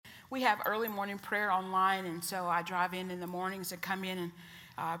we have early morning prayer online, and so I drive in the mornings and come in and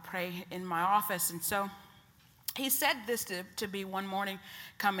pray in my office. And so he said this to me one morning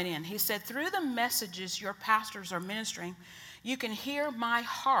coming in. He said, through the messages your pastors are ministering, you can hear my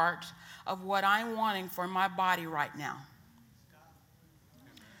heart of what I'm wanting for my body right now.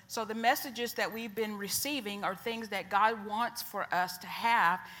 So the messages that we've been receiving are things that God wants for us to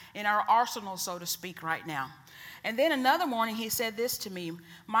have in our arsenal, so to speak, right now. And then another morning he said this to me,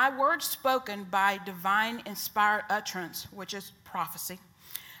 my word spoken by divine inspired utterance, which is prophecy,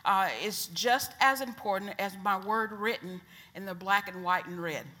 is just as important as my word written in the black and white and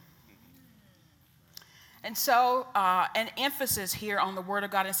red. And so an emphasis here on the word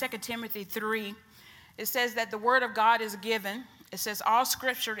of God. In 2 Timothy 3, it says that the word of God is given. It says all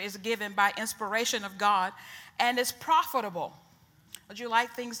scripture is given by inspiration of God and is profitable. Would you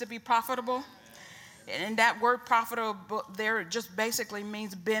like things to be profitable? And that word profitable there just basically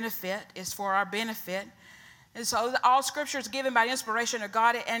means benefit. It's for our benefit. And so all scripture is given by inspiration of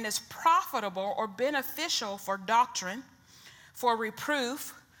God and is profitable or beneficial for doctrine, for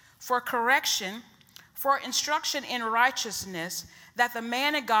reproof, for correction, for instruction in righteousness, that the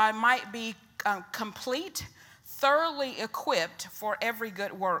man of God might be complete, thoroughly equipped for every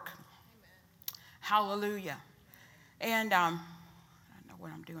good work. Amen. Hallelujah. And I don't know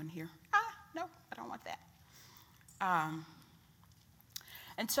what I'm doing here. No, I don't want that.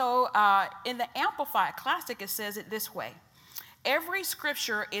 And so in the Amplified Classic, it says it this way. Every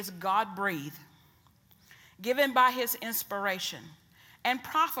scripture is God-breathed, given by his inspiration, and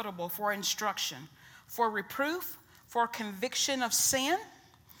profitable for instruction, for reproof, for conviction of sin,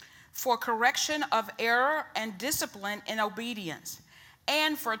 for correction of error and discipline in obedience,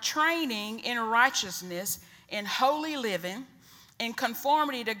 and for training in righteousness, in holy living, in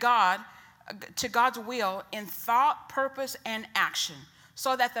conformity to God's will, in thought, purpose, and action,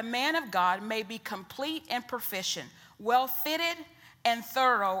 so that the man of God may be complete and proficient, well fitted and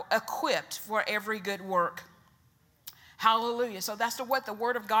thorough, equipped for every good work. Hallelujah. So that's what the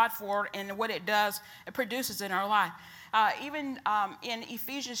word of God for and what it does, it produces in our life. Even in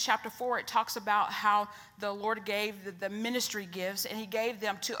Ephesians chapter 4, it talks about how the Lord gave the ministry gifts, and he gave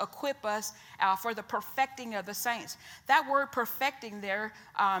them to equip us for the perfecting of the saints. That word perfecting there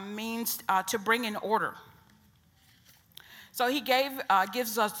means to bring in order. So he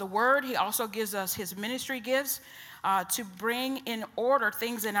gives us the word. He also gives us his ministry gifts to bring in order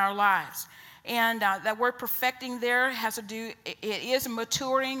things in our lives. And that word perfecting there has to do, it is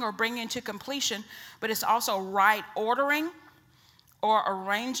maturing or bringing to completion, but it's also right ordering or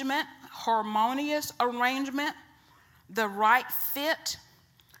arrangement, harmonious arrangement, the right fit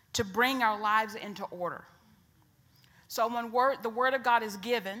to bring our lives into order. So when the word of God is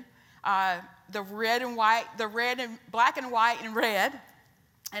given, the red and black and white and red,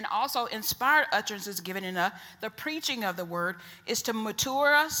 and also inspired utterance is given in the preaching of the word is to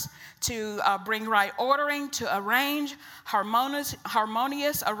mature us, to bring right ordering, to arrange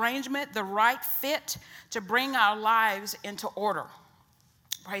harmonious arrangement, the right fit to bring our lives into order.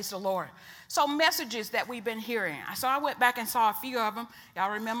 Praise the Lord. So messages that we've been hearing. So I went back and saw a few of them.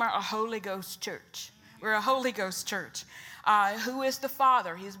 Y'all remember a Holy Ghost church. We're a Holy Ghost church. Who is the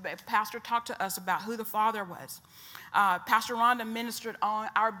Father? Pastor talked to us about who the Father was. Pastor Rhonda ministered on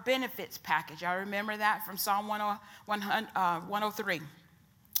our benefits package. I remember that from Psalm 103.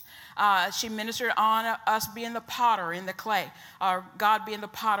 She ministered on us being the potter in the clay, God being the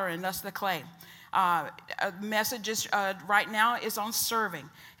potter and us the clay. Messages right now is on serving.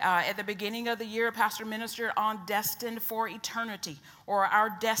 At the beginning of the year, Pastor ministered on destined for eternity or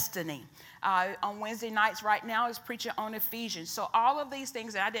our destiny. On Wednesday nights right now is preaching on Ephesians. So all of these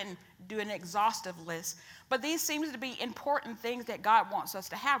things, and I didn't do an exhaustive list, but these seem to be important things that God wants us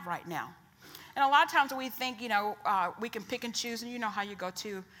to have right now. And a lot of times we think, we can pick and choose, and you know how you go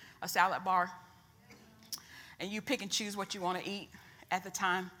to a salad bar and you pick and choose what you want to eat at the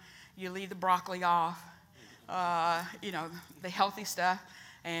time. You leave the broccoli off, the healthy stuff,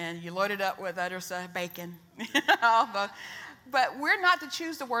 and you load it up with other stuff, bacon, But we're not to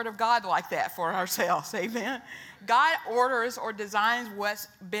choose the word of God like that for ourselves, amen? God orders or designs what's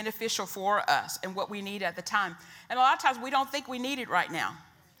beneficial for us and what we need at the time. And a lot of times we don't think we need it right now.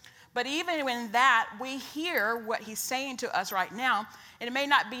 But even in that, we hear what he's saying to us right now. And it may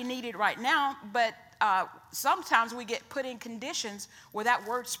not be needed right now, but sometimes we get put in conditions where that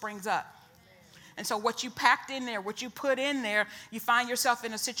word springs up. And so what you packed in there, what you put in there, you find yourself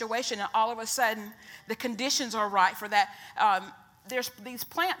in a situation and all of a sudden the conditions are right for that. There's these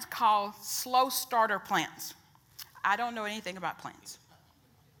plants called slow starter plants. I don't know anything about plants.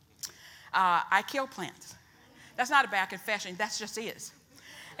 I kill plants. That's not a bad confession. That just is.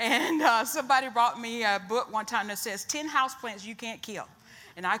 And somebody brought me a book one time that says 10 houseplants you can't kill.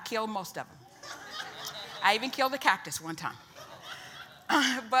 And I killed most of them. I even killed a cactus one time.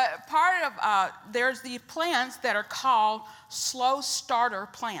 But part of, there's these plants that are called slow starter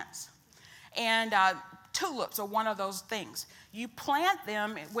plants. And tulips are one of those things. You plant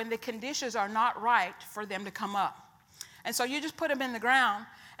them when the conditions are not right for them to come up. And so you just put them in the ground,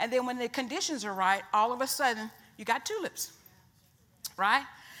 and then when the conditions are right, all of a sudden, you got tulips, right?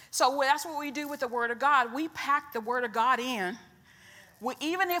 So that's what we do with the Word of God. We pack the Word of God in,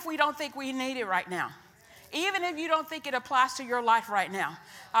 even if we don't think we need it right now. Even if you don't think it applies to your life right now.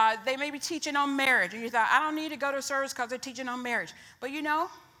 They may be teaching on marriage, and you thought, I don't need to go to service because they're teaching on marriage. But you know,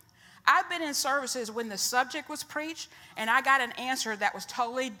 I've been in services when the subject was preached, and I got an answer that was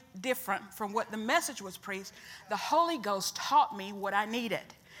totally different from what the message was preached. The Holy Ghost taught me what I needed.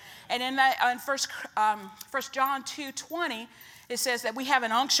 And in 1 John 2:20, it says that we have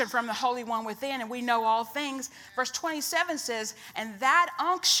an unction from the Holy One within, and we know all things. Verse 27 says, and that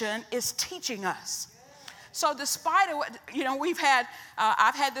unction is teaching us. So despite of what, we've had,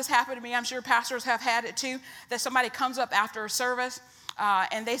 I've had this happen to me. I'm sure pastors have had it too, that somebody comes up after a service,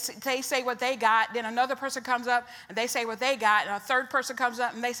 and they say what they got. Then another person comes up and they say what they got. And a third person comes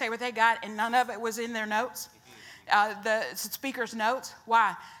up and they say what they got. And none of it was in their notes, the speaker's notes.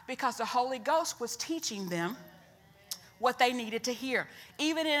 Why? Because the Holy Ghost was teaching them what they needed to hear.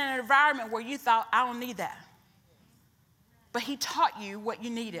 Even in an environment where you thought, I don't need that. But he taught you what you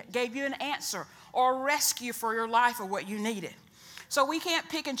needed, gave you an answer or a rescue for your life of what you needed. So we can't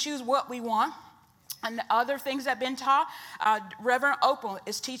pick and choose what we want. And the other things that have been taught, Reverend Opal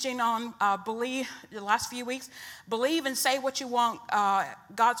is teaching on believe the last few weeks. Believe and say what you want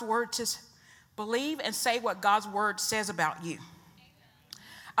God's word to believe and say what God's word says about you.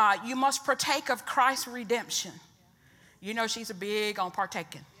 You must partake of Christ's redemption. You know she's big on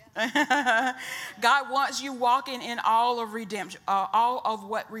partaking. God wants you walking in all of redemption, all of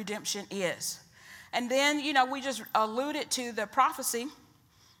what redemption is. And then, we just alluded to the prophecy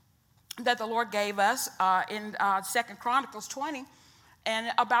that the Lord gave us in 2 Chronicles 20 and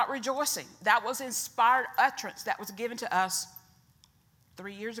about rejoicing. That was inspired utterance that was given to us 2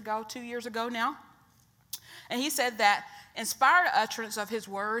 years ago now. And he said that inspired utterance of his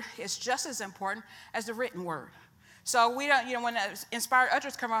word is just as important as the written word. So we don't, when inspired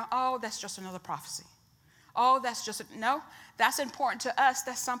utterance come out, oh, that's just another prophecy. Oh, no, that's important to us.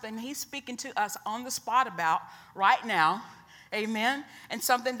 That's something he's speaking to us on the spot about right now. Amen. And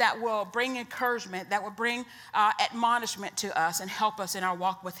something that will bring encouragement, that will bring admonishment to us and help us in our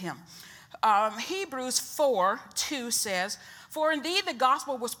walk with him. Hebrews 4:2 says, for indeed the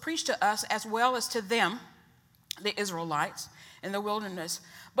gospel was preached to us as well as to them, the Israelites, in the wilderness.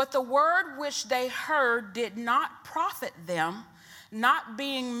 But the word which they heard did not profit them, not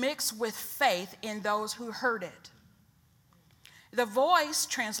being mixed with faith in those who heard it. The Voice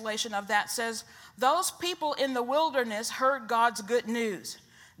translation of that says, those people in the wilderness heard God's good news,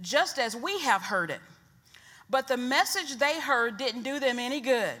 just as we have heard it. But the message they heard didn't do them any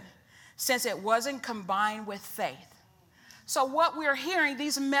good, since it wasn't combined with faith. So what we're hearing,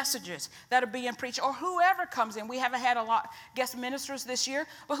 these messages that are being preached, or whoever comes in, we haven't had a lot guest ministers this year,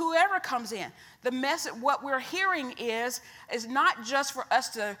 but whoever comes in, the message, what we're hearing is not just for us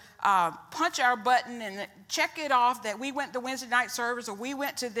to punch our button and check it off that we went to Wednesday night service or we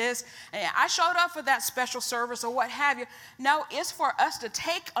went to this, and I showed up for that special service or what have you. No, it's for us to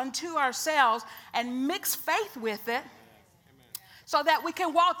take unto ourselves and mix faith with it so that we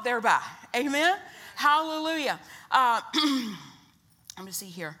can walk thereby. Amen? Hallelujah. Let me see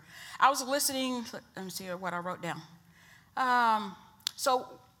here. I was listening. Let me see what I wrote down. So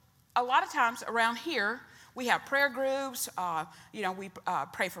a lot of times around here, we have prayer groups. We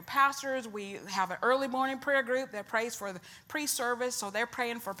pray for pastors. We have an early morning prayer group that prays for the pre-service. So they're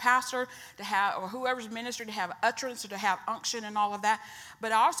praying for pastor to have, or whoever's ministry to have utterance or to have unction and all of that.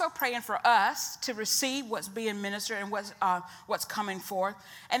 But also praying for us to receive what's being ministered and what's coming forth.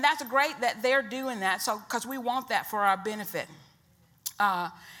 And that's great that they're doing that. So because we want that for our benefit.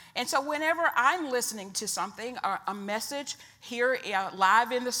 And so whenever I'm listening to something, or a message here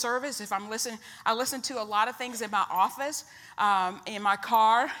live in the service, if I'm listening, I listen to a lot of things in my office, in my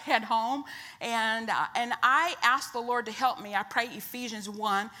car, at home, and I ask the Lord to help me. I pray Ephesians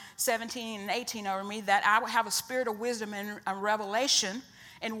 1:17 and 18 over me, that I will have a spirit of wisdom and a revelation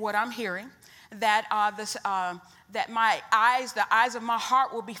in what I'm hearing, that that my eyes, the eyes of my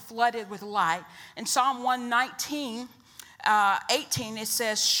heart will be flooded with light. In Psalm 119, 18, it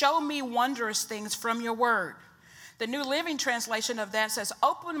says, show me wondrous things from your word. The New Living Translation of that says,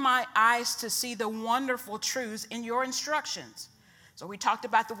 open my eyes to see the wonderful truths in your instructions. So we talked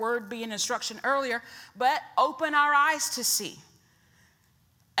about the word being instruction earlier, but open our eyes to see.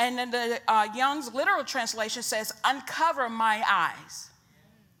 And then the Young's literal translation says, uncover my eyes.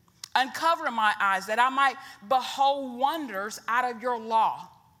 Uncover my eyes that I might behold wonders out of your law.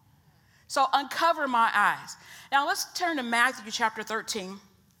 So uncover my eyes. Now let's turn to Matthew chapter 13.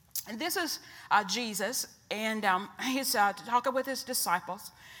 And this is Jesus, and he's talking with his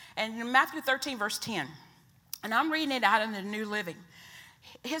disciples. And in Matthew 13, verse 10, and I'm reading it out in the New Living.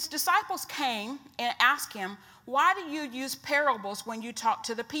 His disciples came and asked him, why do you use parables when you talk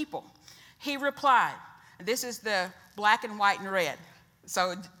to the people? He replied, this is the black and white and red.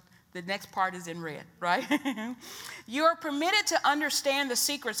 So the next part is in red, right? You are permitted to understand the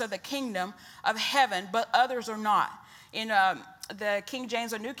secrets of the kingdom of heaven, but others are not. In the King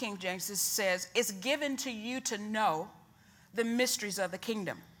James or New King James, it says, it's given to you to know the mysteries of the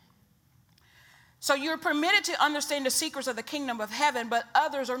kingdom. So you're permitted to understand the secrets of the kingdom of heaven, but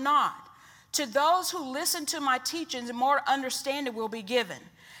others are not. To those who listen to my teachings, more understanding will be given,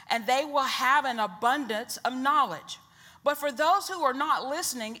 and they will have an abundance of knowledge. But for those who are not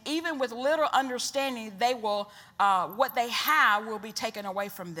listening, even with little understanding, what they have will be taken away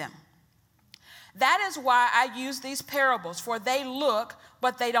from them. That is why I use these parables, for they look,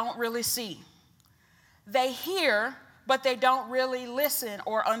 but they don't really see. They hear, but they don't really listen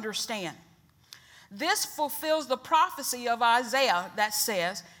or understand. This fulfills the prophecy of Isaiah that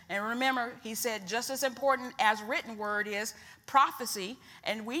says, and remember, he said just as important as written word is prophecy,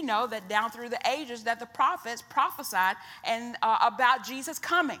 and we know that down through the ages that the prophets prophesied and about Jesus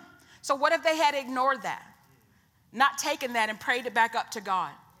coming. So what if they had ignored that, not taken that and prayed it back up to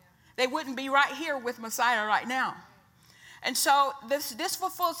God? They wouldn't be right here with Messiah right now. And so this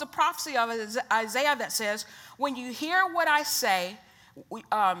fulfills the prophecy of Isaiah that says, when you hear what I say,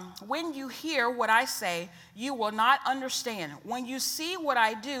 you will not understand. When you see what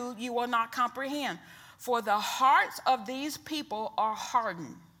I do, you will not comprehend. For the hearts of these people are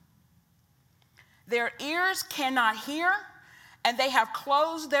hardened. Their ears cannot hear, and they have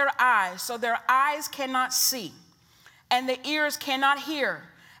closed their eyes, so their eyes cannot see, and the ears cannot hear,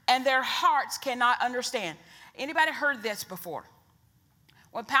 and their hearts cannot understand. Anybody heard this before?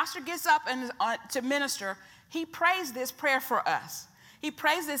 When pastor gets up and to minister, he prays this prayer for us. He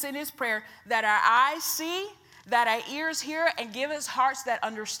prays this in his prayer, that our eyes see, that our ears hear, and give us hearts that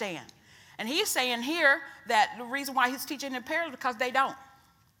understand. And he's saying here that the reason why he's teaching in parables is because they don't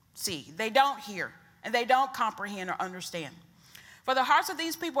see, they don't hear, and they don't comprehend or understand. For the hearts of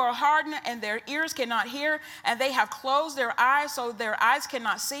these people are hardened, and their ears cannot hear, and they have closed their eyes, so their eyes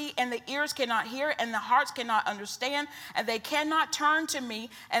cannot see, and the ears cannot hear, and the hearts cannot understand, and they cannot turn to me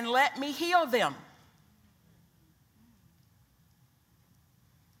and let me heal them.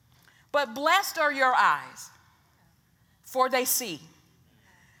 But blessed are your eyes, for they see,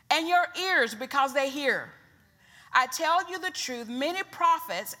 and your ears, because they hear. I tell you the truth, many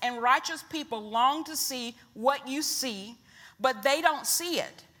prophets and righteous people long to see what you see, but they don't see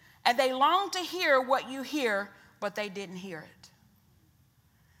it. And they long to hear what you hear, but they didn't hear it.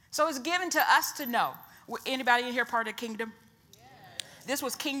 So it's given to us to know. Anybody in here part of the kingdom? This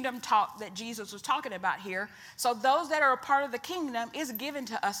was kingdom talk that Jesus was talking about here. So those that are a part of the kingdom is given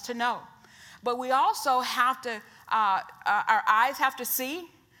to us to know. But we also have to, our eyes have to see,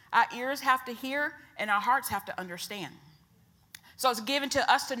 our ears have to hear, and our hearts have to understand. So it's given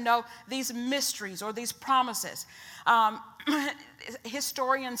to us to know these mysteries or these promises.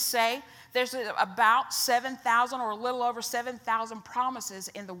 Historians say there's about 7,000 or a little over 7,000 promises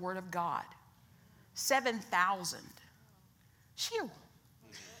in the Word of God. 7,000. Phew.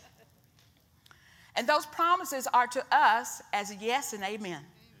 And those promises are to us as yes and amen.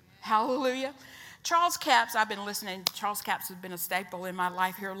 Hallelujah. Charles Capps, I've been listening. Charles Capps has been a staple in my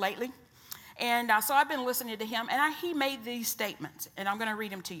life here lately. And so I've been listening to him, and he made these statements, and I'm going to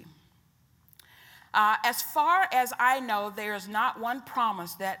read them to you. As far as I know, there is not one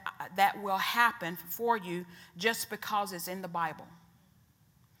promise that will happen for you just because it's in the Bible.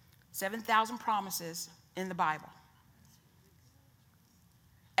 7,000 promises in the Bible.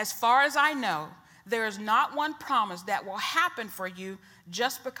 As far as I know, there is not one promise that will happen for you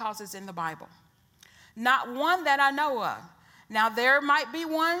just because it's in the Bible. Not one that I know of. Now, there might be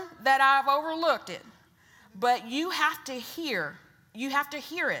one that I've overlooked it, but you have to hear. You have to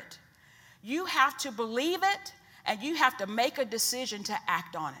hear it. You have to believe it, and you have to make a decision to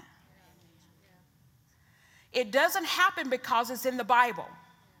act on it. It doesn't happen because it's in the Bible.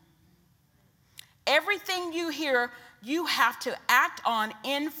 Everything you hear, you have to act on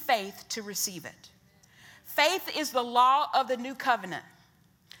in faith to receive it. Faith is the law of the new covenant.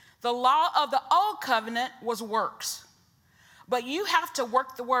 The law of the old covenant was works. But you have to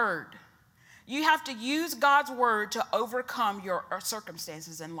work the word. You have to use God's word to overcome your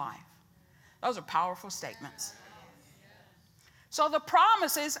circumstances in life. Those are powerful statements. So the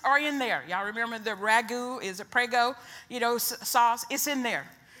promises are in there. Y'all remember the ragu, is it Prego, sauce? It's in there.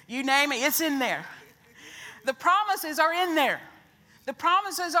 You name it, it's in there. The promises are in there. The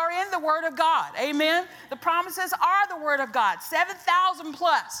promises are in the Word of God. Amen? The promises are the Word of God, 7,000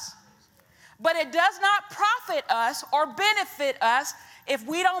 plus. But it does not profit us or benefit us if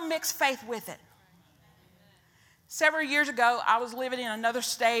we don't mix faith with it. Several years ago, I was living in another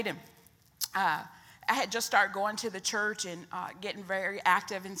state, and I had just started going to the church and getting very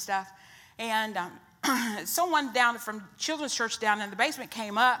active and stuff. And someone down from Children's Church down in the basement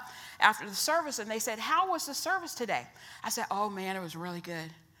came up after the service, and they said, "How was the service today?" I said, "Oh, man, it was really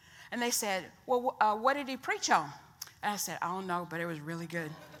good." And they said, "Well, what did he preach on?" And I said, "I don't know, but it was really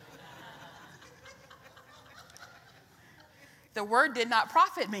good." The word did not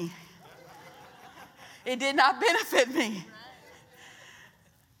profit me. It did not benefit me.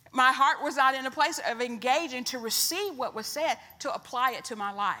 My heart was not in a place of engaging to receive what was said, to apply it to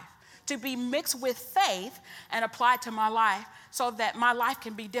my life, to be mixed with faith and apply it to my life so that my life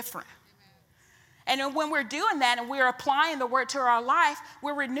can be different. And then when we're doing that and we're applying the word to our life,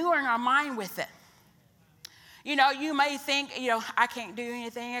 we're renewing our mind with it. You may think, I can't do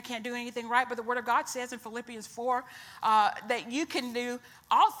anything right, but the word of God says in Philippians 4 that you can do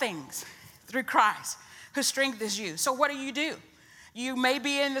all things through Christ who strengthens you. So what do? You may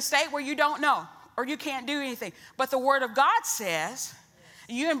be in the state where you don't know or you can't do anything, but the word of God says,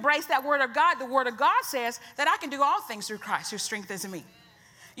 you embrace that word of God. The word of God says that I can do all things through Christ who strengthens me.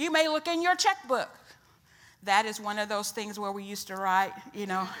 You may look in your checkbook. That is one of those things where we used to write,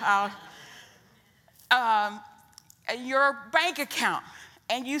 your bank account,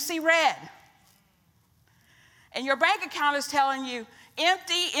 and you see red. And your bank account is telling you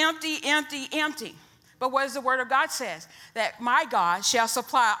empty, empty, empty, empty. But what does the word of God says? That my God shall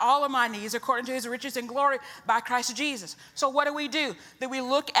supply all of my needs according to his riches and glory by Christ Jesus. So what do? Do we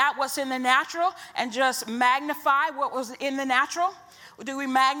look at what's in the natural and just magnify what was in the natural? Do we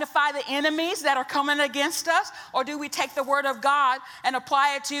magnify the enemies that are coming against us? Or do we take the word of God and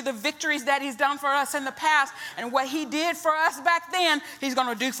apply it to the victories that he's done for us in the past? And what he did for us back then, he's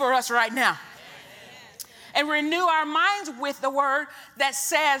going to do for us right now. And renew our minds with the word that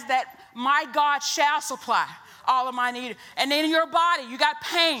says that my God shall supply all of my need. And in your body, you got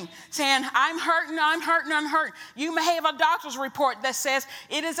pain, saying, I'm hurting. You may have a doctor's report that says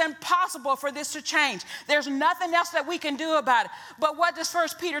it is impossible for this to change. There's nothing else that we can do about it. But what does 1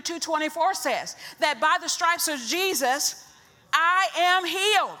 Peter 2:24 says? That by the stripes of Jesus, I am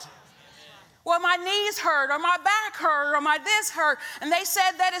healed. Well, my knees hurt, or my back hurt, or my this hurt. And they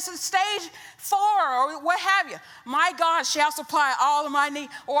said that it's a stage 4, or what have you. My God shall supply all of my need.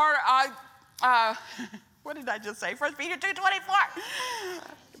 Or, what did I just say? 1 Peter 2:24.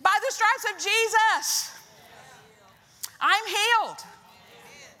 By the stripes of Jesus, I'm healed.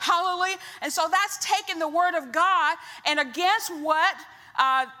 Hallelujah. And so that's taking the word of God, and against what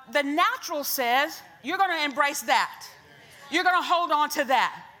the natural says, you're going to embrace that. You're going to hold on to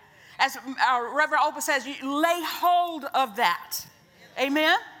that. As Reverend Opa says, you lay hold of that.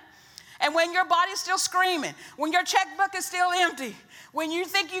 Amen? And when your body's still screaming, when your checkbook is still empty, when you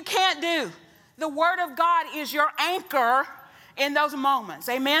think you can't do, the word of God is your anchor in those moments.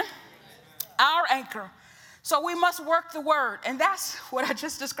 Amen? Our anchor. So we must work the word. And that's what I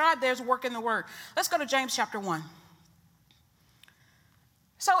just described there is working the word. Let's go to James chapter 1.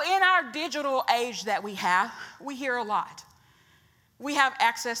 So in our digital age that we have, we hear a lot. We have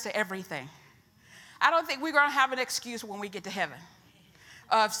access to everything. I don't think we're going to have an excuse when we get to heaven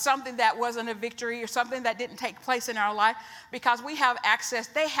of something that wasn't a victory or something that didn't take place in our life, because we have access.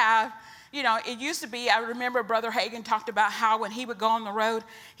 They have, it used to be, I remember Brother Hagin talked about how when he would go on the road,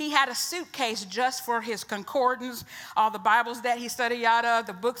 he had a suitcase just for his concordance, all the Bibles that he studied out of,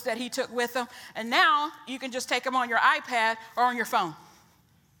 the books that he took with him. And now you can just take them on your iPad or on your phone.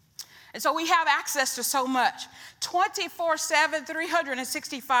 And so we have access to so much. 24/7,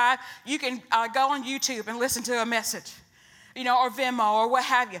 365, you can go on YouTube and listen to a message, or Venmo or what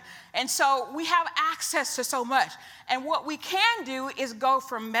have you. And so we have access to so much. And what we can do is go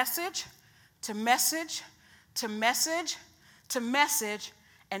from message to message to message to message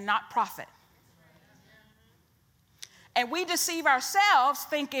and not profit. And we deceive ourselves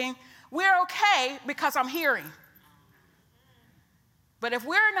thinking we're okay because I'm hearing. But if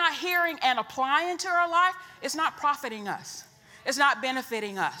we're not hearing and applying to our life, it's not profiting us. It's not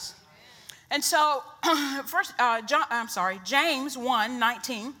benefiting us. And so, James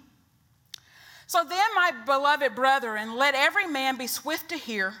 1:19 So then, my beloved brethren, let every man be swift to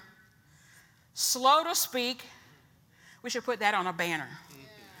hear, slow to speak. We should put that on a banner.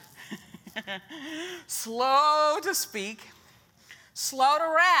 Slow to speak, slow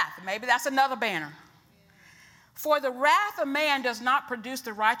to wrath. Maybe that's another banner. For the wrath of man does not produce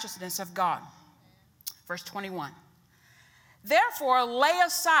the righteousness of God. Verse 21. Therefore, lay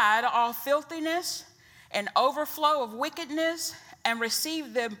aside all filthiness and overflow of wickedness, and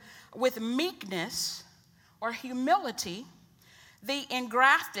receive them with meekness or humility, the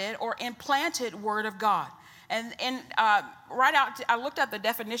engrafted or implanted word of God. And I looked up the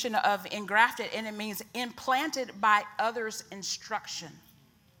definition of engrafted, and it means implanted by others' instruction.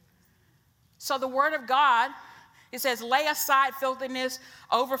 So the word of God, it says, lay aside filthiness,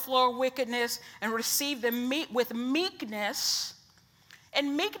 overflow of wickedness, and receive them with meekness.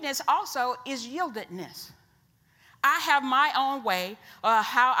 And meekness also is yieldedness. I have my own way,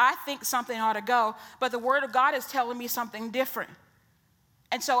 how I think something ought to go, but the word of God is telling me something different.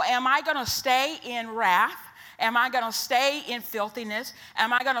 And so am I going to stay in wrath? Am I going to stay in filthiness?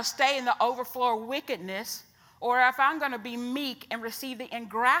 Am I going to stay in the overflow of wickedness? Or if I'm going to be meek and receive the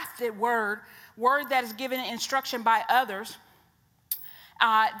engrafted word that is given instruction by others,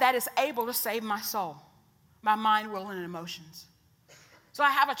 that is able to save my soul, my mind, will, and emotions. So I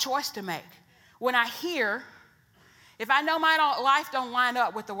have a choice to make. When I hear, if I know my life don't line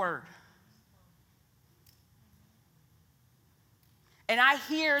up with the word, and I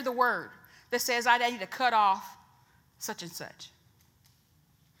hear the word that says I need to cut off such and such.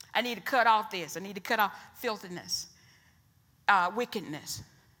 I need to cut off this. I need to cut off filthiness, wickedness.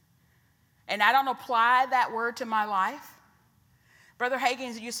 And I don't apply that word to my life. Brother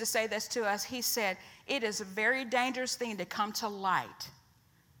Hagin used to say this to us. He said, it is a very dangerous thing to come to light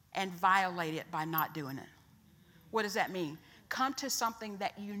and violate it by not doing it. What does that mean? Come to something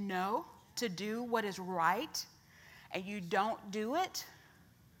that you know to do what is right, and you don't do it.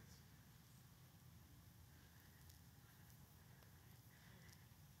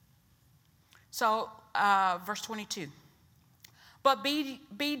 So, verse 22. But be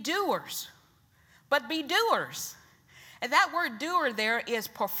doers. But be doers. And that word doer there is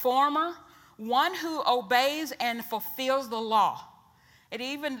performer, one who obeys and fulfills the law. And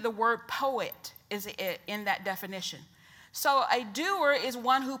even the word poet is in that definition. So a doer is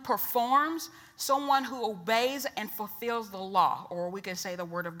one who performs, someone who obeys and fulfills the law, or we could say the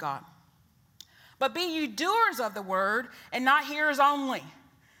word of God. But be you doers of the word and not hearers only.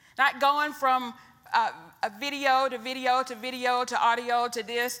 Not going from a video to video to video to audio to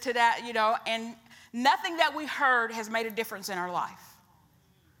this to that, and nothing that we heard has made a difference in our life.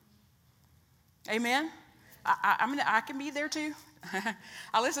 Amen? I can be there too.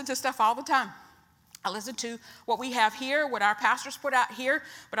 I listen to stuff all the time. I listen to what we have here, what our pastors put out here,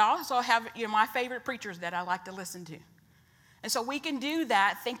 but I also have my favorite preachers that I like to listen to. And so we can do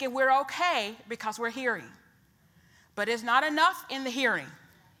that thinking we're okay because we're hearing. But it's not enough in the hearing.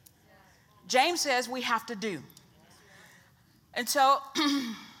 James says we have to do. And so,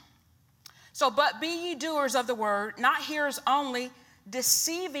 but be ye doers of the word, not hearers only,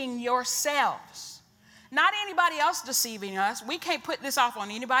 deceiving yourselves. Not anybody else deceiving us. We can't put this off on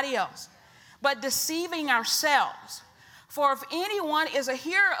anybody else. But deceiving ourselves. For if anyone is a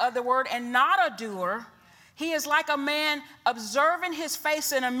hearer of the word and not a doer, he is like a man observing his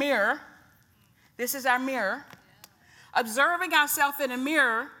face in a mirror. This is our mirror. Observing ourselves in a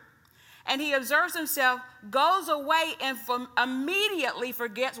mirror, and he observes himself, goes away, and immediately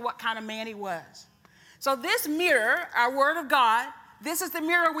forgets what kind of man he was. So this mirror, our word of God, this is the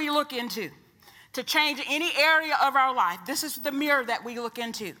mirror we look into to change any area of our life. This is the mirror that we look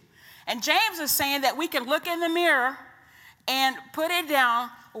into. And James is saying that we can look in the mirror and put it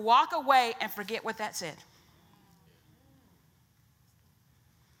down, walk away, and forget what that said.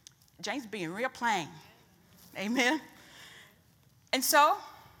 James being real plain. Amen. And so,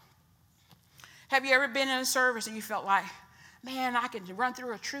 have you ever been in a service and you felt like, man, I can run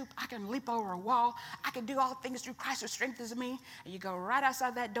through a troop, I can leap over a wall, I can do all things through Christ who strengthens me, and you go right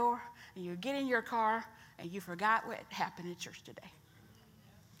outside that door, and you get in your car, and you forgot what happened in church today?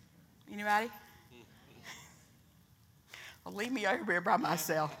 Anybody? Well, leave me over here by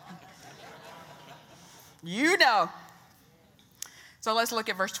myself. You know. So let's look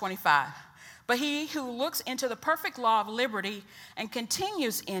at verse 25. But he who looks into the perfect law of liberty and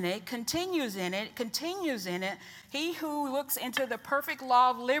continues in it, he who looks into the perfect law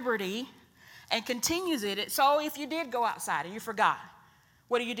of liberty and continues in it. So if you did go outside and you forgot,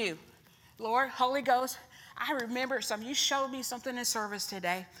 what do? Lord, Holy Ghost, I remember something. You showed me something in service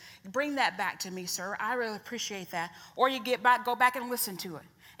today. Bring that back to me, sir. I really appreciate that. Or you go back and listen to it.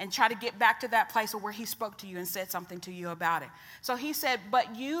 and try to get back to that place where he spoke to you and said something to you about it. So he said,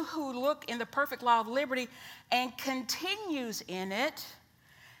 but you who look in the perfect law of liberty and continues in it,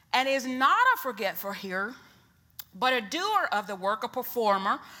 and is not a forgetful hearer, but a doer of the work, a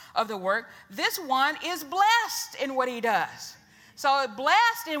performer of the work, this one is blessed in what he does. So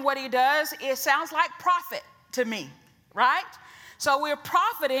blessed in what he does, it sounds like profit to me, right? So we're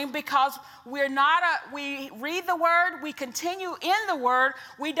profiting because we read the word, we continue in the word,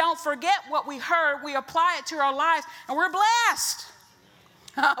 we don't forget what we heard, we apply it to our lives, and we're blessed.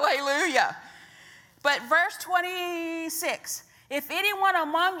 Hallelujah. But verse 26, if anyone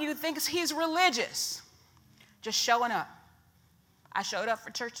among you thinks he's religious, just showing up. I showed up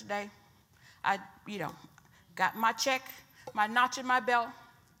for church today. I got my check, my notch in my belt.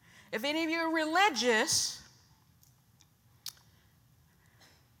 If any of you are religious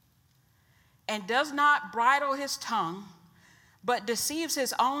and does not bridle his tongue, but deceives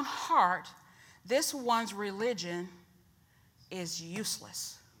his own heart, this one's religion is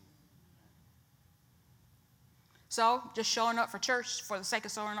useless. So just showing up for church for the sake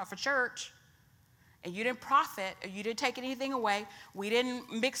of showing up for church, and you didn't profit, or you didn't take anything away, we didn't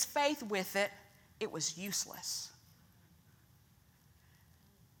mix faith with it, it was useless.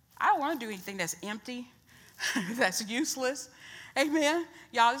 I don't want to do anything that's empty, that's useless. Amen.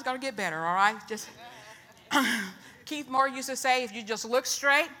 Y'all, it's going to get better, all right? Just Keith Moore used to say, if you just look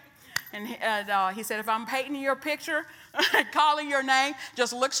straight, and he said, if I'm painting your picture, calling your name,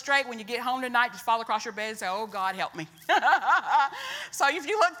 just look straight. When you get home tonight, just fall across your bed and say, oh, God, help me. So if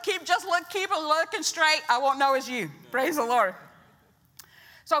you keep looking straight, I won't know it's you. Praise the Lord.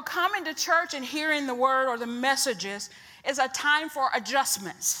 So coming to church and hearing the word or the messages is a time for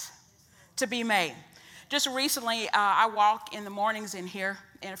adjustments to be made. Just recently, I walk in the mornings in here,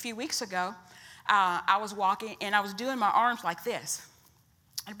 and a few weeks ago, I was walking, and I was doing my arms like this.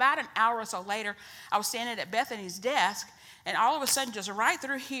 And about an hour or so later, I was standing at Bethany's desk, and all of a sudden, just right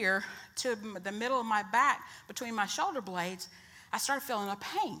through here to the middle of my back, between my shoulder blades, I started feeling a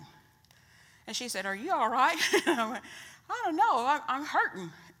pain. And she said, are you all right? I went, I don't know, I'm hurting.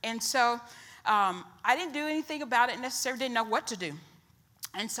 And so I didn't do anything about it necessarily, didn't know what to do.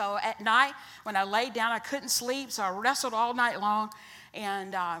 And so at night, when I laid down, I couldn't sleep, so I wrestled all night long.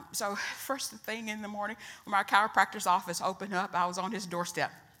 And so first thing in the morning, when my chiropractor's office opened up, I was on his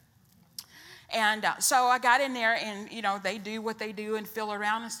doorstep. And so I got in there, and, they do what they do and feel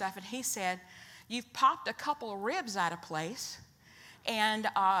around and stuff. And he said, you've popped a couple of ribs out of place and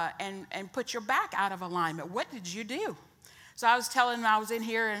put your back out of alignment. What did you do? So I was telling him I was in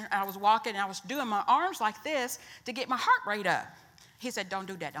here, and I was walking, and I was doing my arms like this to get my heart rate up. He said, don't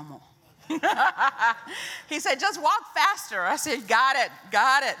do that no more. He said, just walk faster. I said, got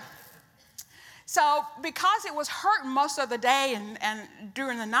it. So because it was hurting most of the day and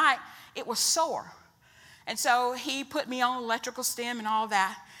during the night, it was sore. And so he put me on electrical stim and all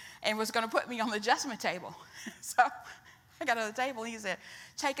that, and was going to put me on the adjustment table. So I got on the table, and he said,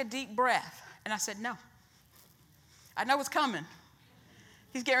 take a deep breath. And I said, no. I know what's coming.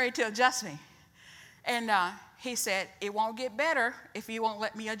 He's getting ready to adjust me. And he said, it won't get better if you won't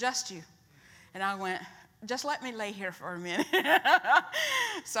let me adjust you. And I went, just let me lay here for a minute.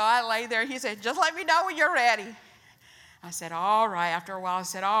 So I lay there. He said, just let me know when you're ready. I said, all right. After a while, I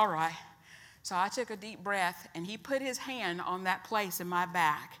said, all right. So I took a deep breath, and he put his hand on that place in my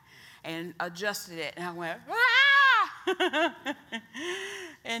back and adjusted it. And I went, ah!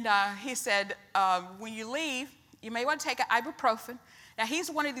 And he said, when you leave, you may want to take an ibuprofen. Now, he's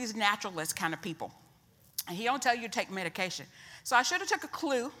one of these naturalist kind of people. And he don't tell you to take medication. So I should have took a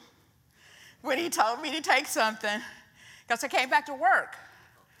clue when he told me to take something, because I came back to work.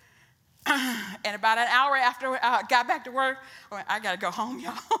 And about an hour after I got back to work, I went, I got to go home,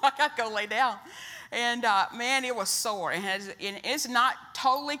 y'all. I got to go lay down. And, man, it was sore. And it's not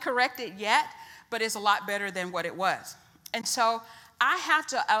totally corrected yet, but it's a lot better than what it was. And so I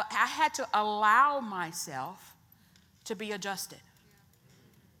had to allow myself to be adjusted.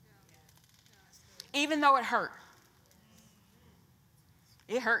 Even though it hurt.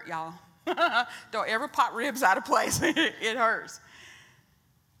 It hurt, y'all. Don't ever pop ribs out of place. It hurts.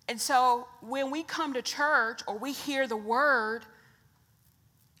 And so when we come to church or we hear the word,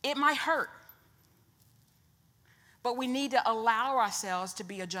 it might hurt. But we need to allow ourselves to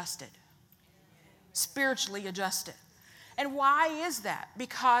be adjusted. Spiritually adjusted. And why is that?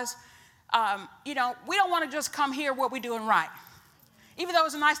 Because, we don't want to just come hear what we're doing right. Even though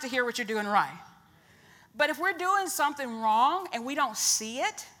it's nice to hear what you're doing right. But if we're doing something wrong and we don't see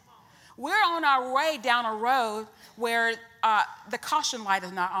it, we're on our way down a road where the caution light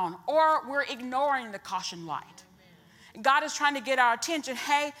is not on, or we're ignoring the caution light. God is trying to get our attention.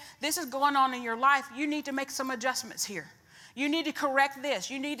 Hey, this is going on in your life. You need to make some adjustments here. You need to correct this.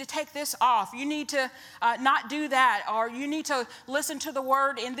 You need to take this off. You need to not do that. Or you need to listen to the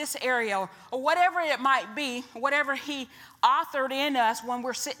word in this area. Or whatever it might be, whatever he authored in us when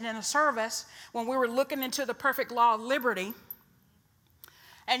we're sitting in a service, when we were looking into the perfect law of liberty.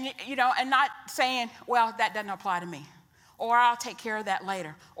 And, and not saying, well, that doesn't apply to me. Or I'll take care of that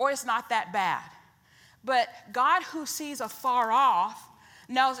later. Or it's not that bad. But God, who sees afar off,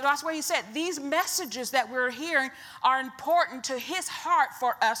 knows. That's what he said. These messages that we're hearing are important to his heart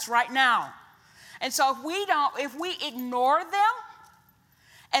for us right now. And so if we ignore them,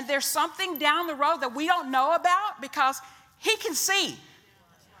 and there's something down the road that we don't know about, because he can see.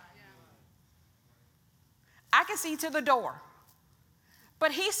 I can see to the door.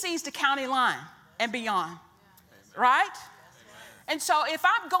 But he sees the county line and beyond. Right? And so if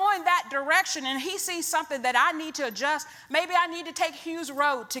I'm going that direction and he sees something that I need to adjust, maybe I need to take Hughes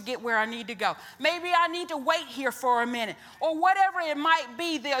Road to get where I need to go. Maybe I need to wait here for a minute, or whatever it might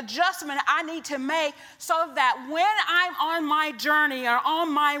be, the adjustment I need to make so that when I'm on my journey or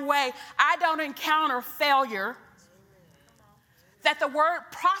on my way, I don't encounter failure, that the word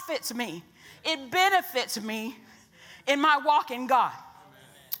profits me. It benefits me in my walk in God.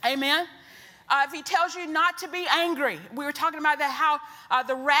 Amen. If he tells you not to be angry, we were talking about that, how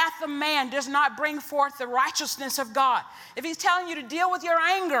the wrath of man does not bring forth the righteousness of God. If he's telling you to deal with your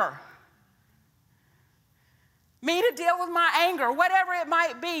anger, me to deal with my anger, whatever it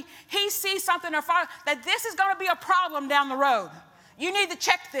might be, he sees something or that this is going to be a problem down the road. You need to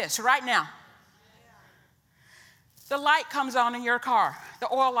check this right now. The light comes on in your car.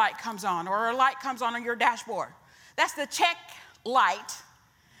 The oil light comes on, or a light comes on your dashboard. That's the check light.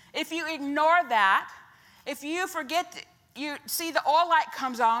 If you ignore that, if you forget, you see the oil light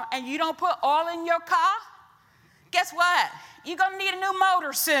comes on and you don't put oil in your car, guess what? You're going to need a new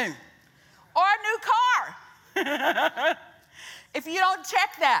motor soon, or a new car. If you don't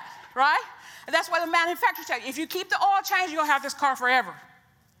check that, right? And that's why the manufacturer tells you, if you keep the oil change, you'll have this car forever.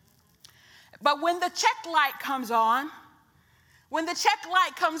 But when the check light comes on,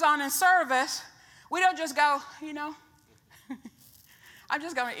 in service, we don't just go, I'm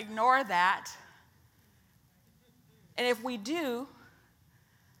just going to ignore that. And if we do,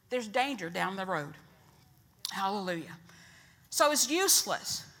 there's danger down the road. Hallelujah. So it's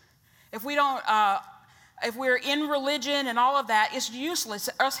useless. If we don't, if we're in religion and all of that, it's useless.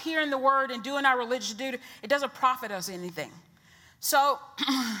 Us hearing the word and doing our religious duty, it doesn't profit us anything. So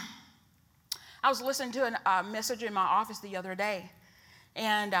I was listening to a message in my office the other day.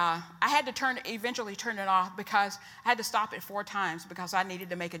 And I had to eventually turn it off, because I had to stop it 4 times because I needed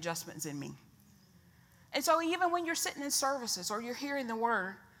to make adjustments in me. And so even when you're sitting in services or you're hearing the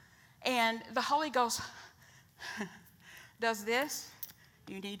word and the Holy Ghost does this,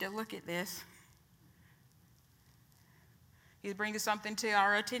 you need to look at this. He's bringing something to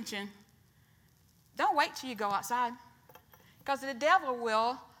our attention. Don't wait till you go outside, because the devil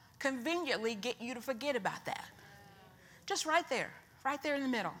will conveniently get you to forget about that. Just right there in the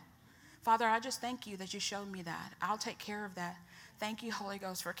middle. Father, I just thank you that you showed me that. I'll take care of that. Thank you, Holy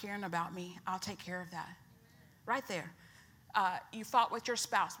Ghost, for caring about me. I'll take care of that. Right there. You fought with your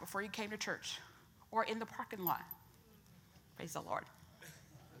spouse before you came to church, or in the parking lot. Praise the Lord.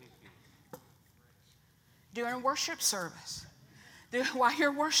 During worship service, while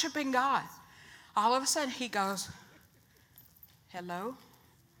you're worshiping God, all of a sudden he goes, hello?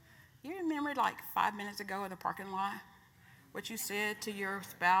 You remember like 5 minutes ago in the parking lot what you said to your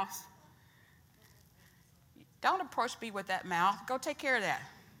spouse? Don't approach me with that mouth. Go take care of that.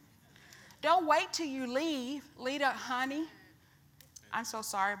 Don't wait till you leave. Lead up, honey. I'm so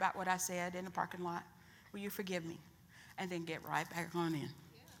sorry about what I said in the parking lot. Will you forgive me? And then get right back on in.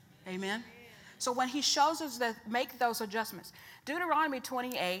 Amen? So when he shows us that, make those adjustments. Deuteronomy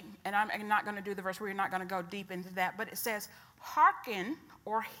 28, and I'm not going to do the verse, we're not going to go deep into that, but it says, hearken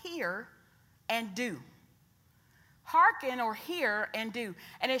or hear and do. Hearken or hear and do.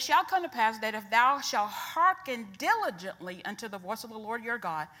 And it shall come to pass that if thou shalt hearken diligently unto the voice of the Lord your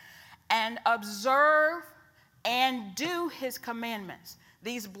God, and observe and do his commandments,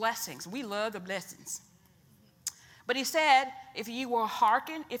 these blessings. We love the blessings. But he said, if you will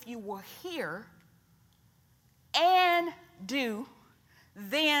hearken, if you will hear and do,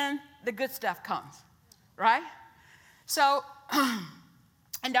 then the good stuff comes. Right? So,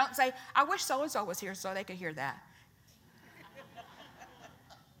 and don't say, I wish so-and-so was here so they could hear that.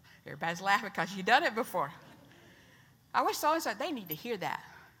 Everybody's laughing because you've done it before. I wish so-and-so, they need to hear that.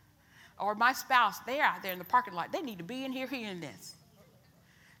 Or my spouse, they're out there in the parking lot. They need to be in here hearing this.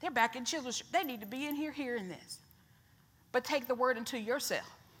 They're back in children's. They need to be in here hearing this. but take the word into yourself,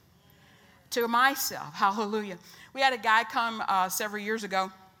 to myself. Hallelujah. We had a guy come several years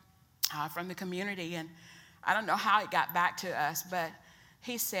ago from the community, and I don't know how it got back to us, but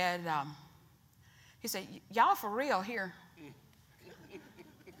he said, y'all for real here?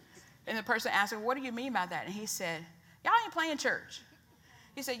 And the person asked him, what do you mean by that? And he said, y'all ain't playing church.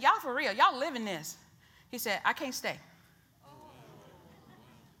 He said, y'all for real? Y'all living this? He said, I can't stay.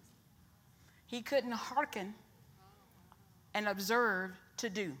 He couldn't hearken and observe to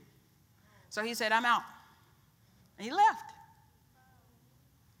do. So he said, I'm out. And he left.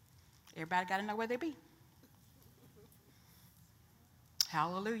 Everybody got to know where they be.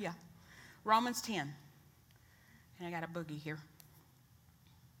 Hallelujah. Romans 10. And I got a boogie here.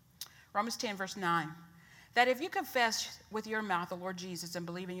 Romans 10, verse 9. That if you confess with your mouth the Lord Jesus and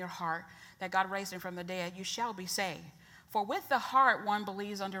believe in your heart that God raised him from the dead, you shall be saved. For with the heart one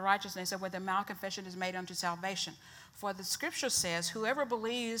believes unto righteousness, and with the mouth confession is made unto salvation. For the scripture says, whoever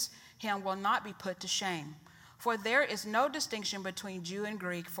believes him will not be put to shame. For there is no distinction between Jew and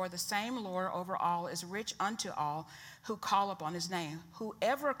Greek, for the same Lord over all is rich unto all who call upon his name.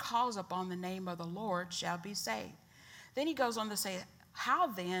 Whoever calls upon the name of the Lord shall be saved. Then he goes on to say, how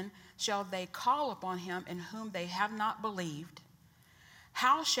then shall they call upon him in whom they have not believed?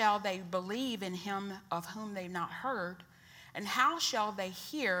 How shall they believe in him of whom they've not heard? And how shall they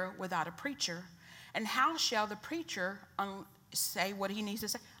hear without a preacher? And how shall the preacher say what he needs to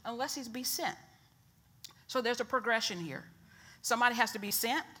say unless he's be sent? So there's a progression here. Somebody has to be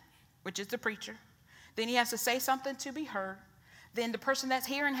sent, which is the preacher. Then he has to say something to be heard. Then the person that's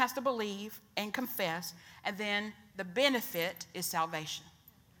hearing has to believe and confess. And then the benefit is salvation.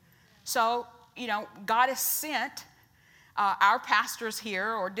 So, God has sent our pastors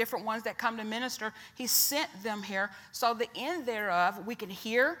here, or different ones that come to minister. He sent them here so the end thereof we can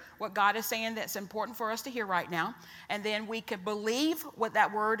hear what God is saying that's important for us to hear right now, and then we could believe what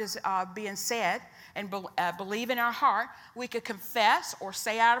that word is being said and believe in our heart. We could confess or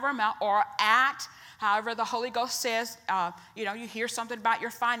say out of our mouth or act however the Holy Ghost says. You hear something about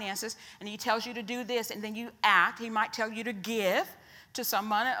your finances and he tells you to do this, and then you act. He might tell you to give to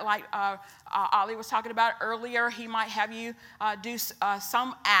someone, like Ollie was talking about earlier. He might have you do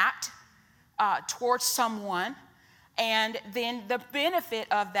some act towards someone, and then the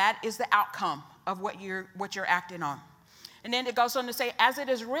benefit of that is the outcome of what you're acting on. And then it goes on to say, as it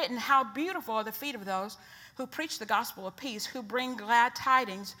is written, how beautiful are the feet of those who preach the gospel of peace, who bring glad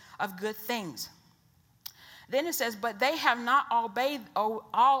tidings of good things. Then it says, but they have not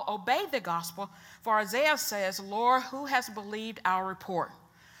all obeyed the gospel. For Isaiah says, Lord, who has believed our report?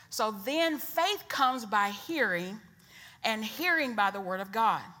 So then faith comes by hearing, and hearing by the word of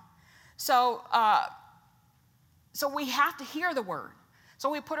God. So we have to hear the word. So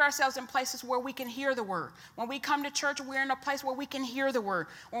we put ourselves in places where we can hear the word. When we come to church, we're in a place where we can hear the word.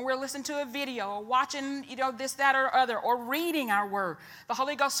 When we're listening to a video or watching, this, that, or other, or reading our word, the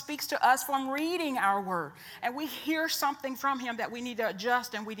Holy Ghost speaks to us from reading our word. And we hear something from him that we need to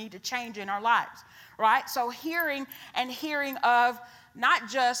adjust and we need to change in our lives, right? So hearing of not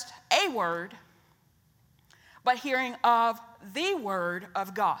just a word, but hearing of the word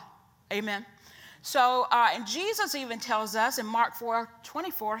of God. Amen. So, and Jesus even tells us in Mark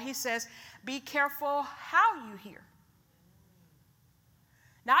 4:24, he says, be careful how you hear.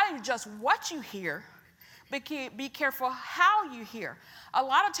 Not even just what you hear, but be careful how you hear. A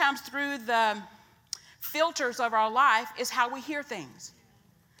lot of times through the filters of our life is how we hear things.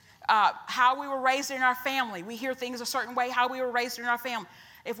 How we were raised in our family. We hear things a certain way, how we were raised in our family.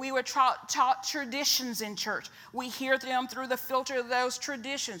 If we were taught traditions in church, we hear them through the filter of those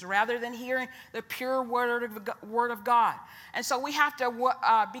traditions rather than hearing the pure word of God. And so we have to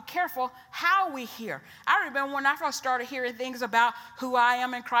be careful how we hear. I remember when I first started hearing things about who I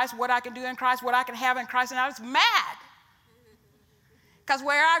am in Christ, what I can do in Christ, what I can have in Christ, and I was mad. Because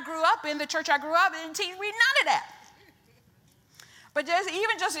where I grew up in, the church I grew up in, didn't teach me none of that. But just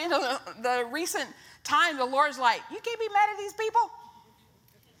in the recent time, the Lord's like, you can't be mad at these people.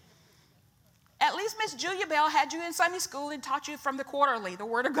 At least Miss Julia Bell had you in Sunday school and taught you from the quarterly, the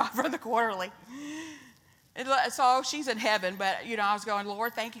Word of God from the quarterly. And so she's in heaven, but, I was going,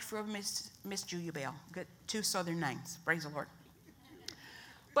 Lord, thank you for Miss Julia Bell. Good, 2 Southern names. Praise the Lord.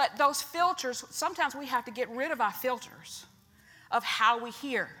 But those filters, sometimes we have to get rid of our filters of how we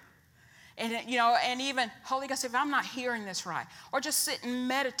hear. And, and even, Holy Ghost, if I'm not hearing this right, or just sit and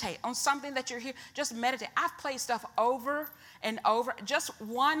meditate on something that you're hearing, just meditate. I've played stuff over and over, just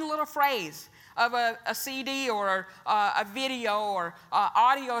one little phrase of a CD or a video or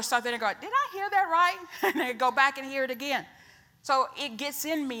audio or something, and go, did I hear that right? And then go back and hear it again. So it gets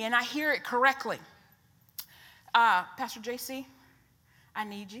in me and I hear it correctly. Pastor JC, I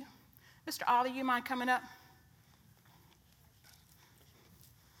need you. Mr. Ollie, you mind coming up?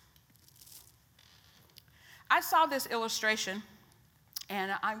 I saw this illustration,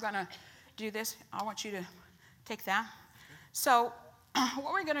 and I'm going to do this. I want you to take that. So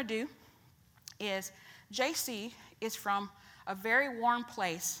what we're going to do is JC is from a very warm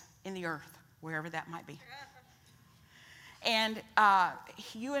place in the earth, wherever that might be. And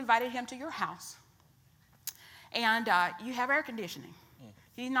you invited him to your house, and you have air conditioning.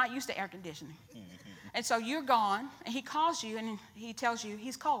 He's not used to air conditioning. And so you're gone, and he calls you, and he tells you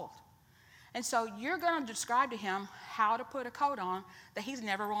he's cold. And so you're going to describe to him how to put a coat on that he's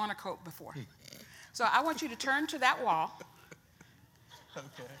never worn a coat before. So I want you to turn to that wall.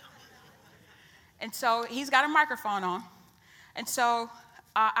 Okay. And so he's got a microphone on. And so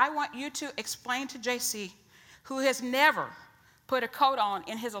I want you to explain to JC, who has never put a coat on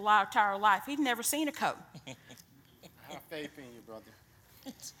in his entire life. He's never seen a coat. I have faith in you, brother.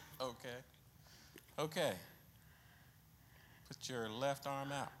 Okay. Okay. Put your left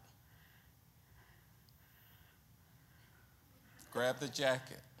arm out. Grab the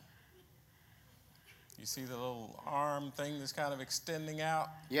jacket. You see the little arm thing that's kind of extending out?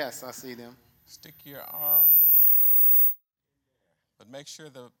 Yes, I see them. Stick your arm in there. But make sure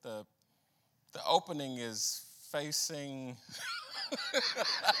the opening is facing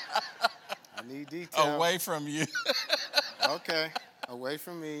I need detail. away from you. Okay, away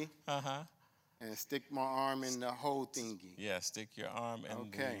from me. Uh-huh. And stick my arm in the whole thingy. Yeah, stick your arm in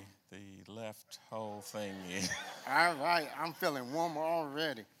Okay. the left whole thingy. All right, I'm feeling warmer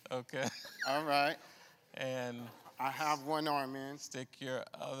already. Okay. All right, And I have one arm in. stick your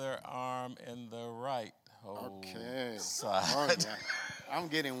other arm in the right whole Okay. side. Oh, yeah. I'm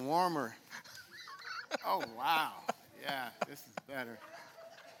getting warmer. Oh, wow. Yeah, this is better.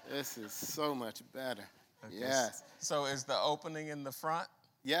 This is so much better. Okay. Yes. So is the opening in the front?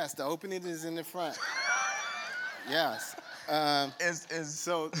 Yes, the opening is in the front. Yes.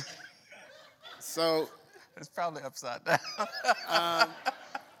 So So, it's probably upside down.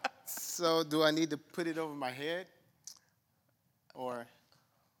 so do I need to put it over my head? Or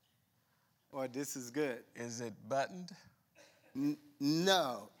this is good? Is it buttoned?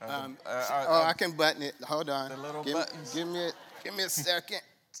 No. are I can button it. Hold on. the little give, buttons? Give me a second.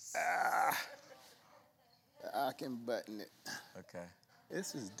 I can button it. Okay.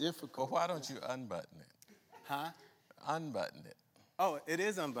 This is Well, difficult. why don't you unbutton it? Huh? Unbutton it. Oh, it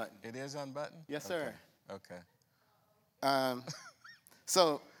is unbuttoned. It is unbuttoned? Yes, sir. Okay.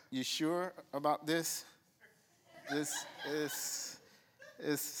 So, you sure about this? This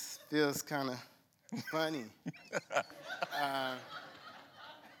feels kind of funny.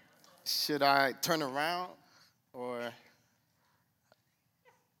 Should I turn around, or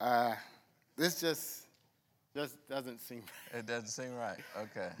this just doesn't seem right. It doesn't seem right.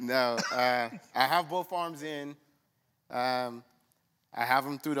 Okay. No, I have both arms in. I have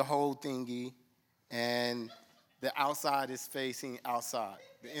them through the whole thingy, and the outside is facing outside.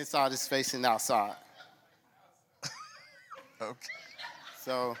 The inside is facing outside. Okay.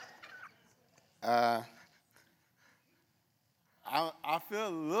 So, I feel a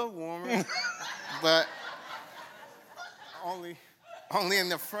little warmer, but only in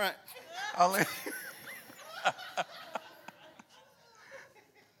the front. Only.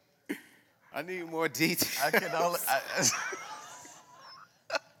 I need more detail. I can only.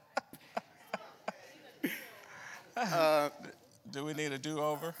 Do we need a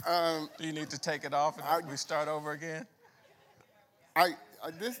do-over? Do you need to take it off and we start over again?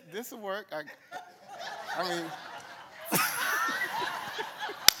 This will work. I mean.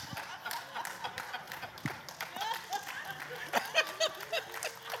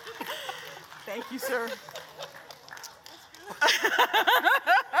 Thank you, sir.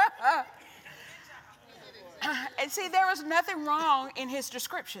 And see, there was nothing wrong in his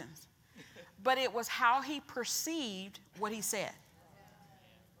descriptions, but it was how he perceived what he said.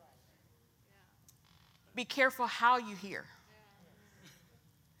 Be careful how you hear.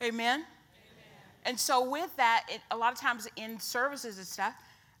 Amen? And so with that, a lot of times in services and stuff,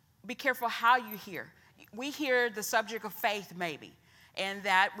 be careful how you hear. We hear the subject of faith maybe, and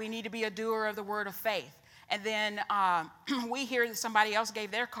that we need to be a doer of the word of faith. And then we hear that somebody else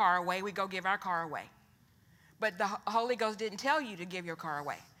gave their car away, we go give our car away. But the Holy Ghost didn't tell you to give your car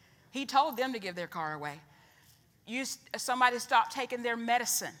away. He told them to give their car away. Somebody stopped taking their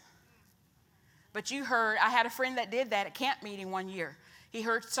medicine. But you heard, I had a friend that did that at camp meeting one year. He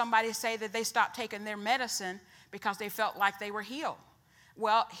heard somebody say that they stopped taking their medicine because they felt like they were healed.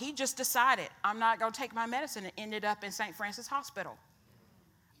 Well, he just decided, I'm not going to take my medicine, and ended up in St. Francis Hospital.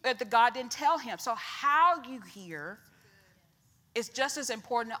 that God didn't tell him. So how you hear is just as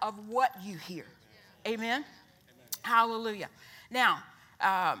important of what you hear. Amen? Hallelujah. Now,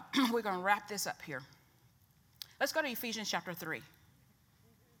 we're going to wrap this up here. Let's go to Ephesians chapter 3.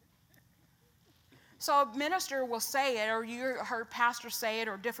 So a minister will say it, or you heard pastors say it,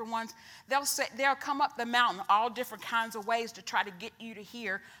 or different ones. They'll come up the mountain all different kinds of ways to try to get you to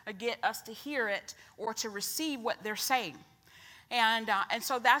hear, or get us to hear it, or to receive what they're saying. And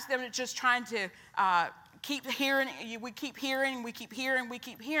so that's them just trying to keep hearing. We keep hearing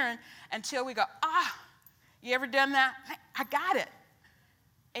until we go, you ever done that? I got it.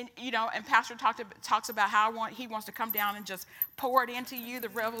 And, and Pastor talks about how he wants to come down and just pour it into you, the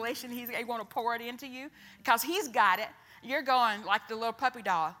revelation. He want to pour it into you because he's got it. You're going like the little puppy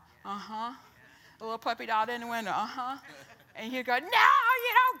dog. The little puppy dog in the window. And you go, no,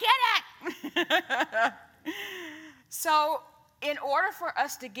 you don't get it. So in order for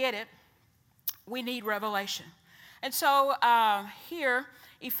us to get it, we need revelation. And so here,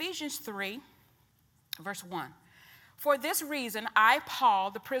 Ephesians 3, verse 1. For this reason, I, Paul,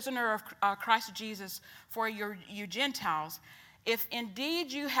 the prisoner of Christ Jesus, for you Gentiles, if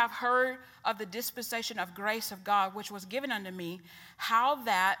indeed you have heard of the dispensation of grace of God, which was given unto me, how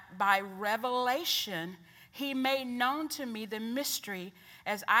that by revelation he made known to me the mystery,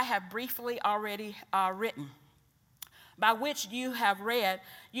 as I have briefly already written, by which you have read,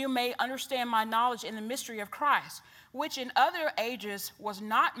 you may understand my knowledge in the mystery of Christ, which in other ages was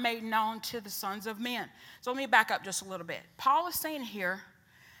not made known to the sons of men. So let me back up just a little bit. Paul is saying here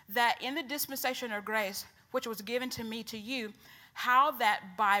that in the dispensation of grace, which was given to me to you, how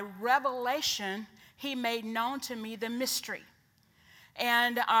that by revelation he made known to me the mystery.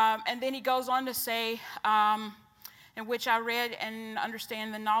 And then he goes on to say, in which I read and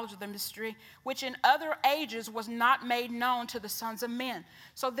understand the knowledge of the mystery, which in other ages was not made known to the sons of men.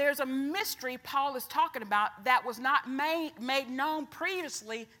 So there's a mystery Paul is talking about that was not made known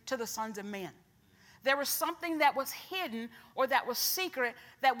previously to the sons of men. There was something that was hidden or that was secret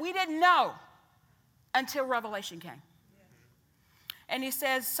that we didn't know until revelation came. And he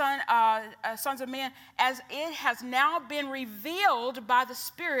says, sons of men, as it has now been revealed by the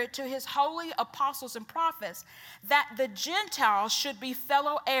Spirit to his holy apostles and prophets, that the Gentiles should be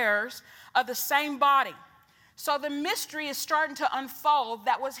fellow heirs of the same body. So the mystery is starting to unfold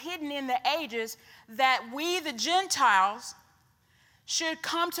that was hidden in the ages, that we, the Gentiles, should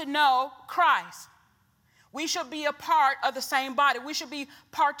come to know Christ. We should be a part of the same body. We should be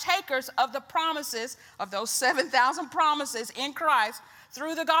partakers of the promises, of those 7,000 promises in Christ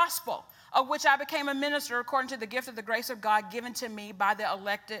through the gospel, of which I became a minister according to the gift of the grace of God given to me by the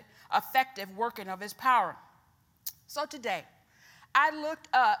effective working of his power. So today, I looked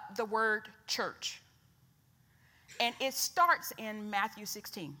up the word church, and it starts in Matthew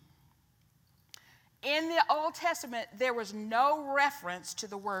 16. In the Old Testament, there was no reference to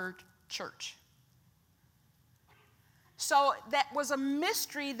the word church. So that was a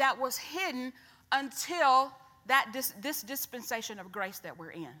mystery that was hidden until this dispensation of grace that we're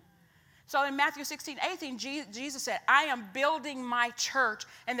in. So in Matthew 16:18, Jesus said, I am building my church,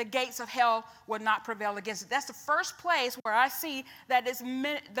 and the gates of hell will not prevail against it. That's the first place where I see that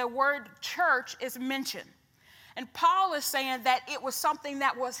the word church is mentioned. And Paul is saying that it was something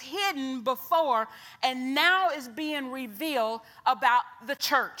that was hidden before and now is being revealed about the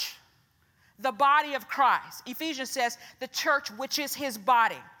church. The body of Christ. Ephesians says the church, which is his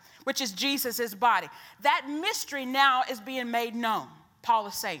body, which is Jesus' body. That mystery now is being made known, Paul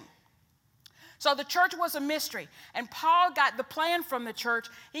is saying. So the church was a mystery, and Paul got the plan from the church.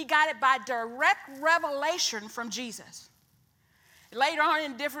 He got it by direct revelation from Jesus. Later on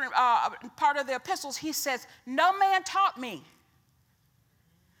in different part of the epistles, he says, no man taught me.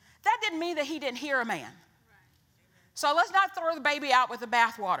 That didn't mean that he didn't hear a man. So let's not throw the baby out with the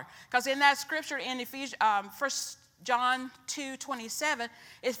bathwater, because in that scripture in 1 John 2:27,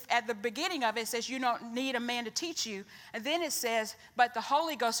 at the beginning of it, it says you don't need a man to teach you. And then it says, but the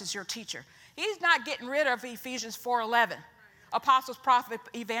Holy Ghost is your teacher. He's not getting rid of Ephesians 4:11. Apostles, prophets,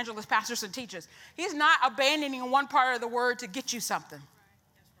 evangelists, pastors, and teachers. He's not abandoning one part of the word to get you something.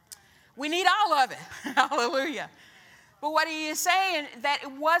 We need all of it. Hallelujah. But what he is saying, that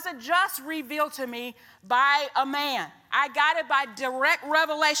it wasn't just revealed to me by a man. I got it by direct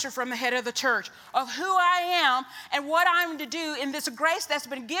revelation from the head of the church of who I am and what I'm to do in this grace that's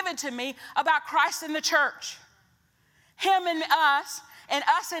been given to me about Christ and the church. Him and us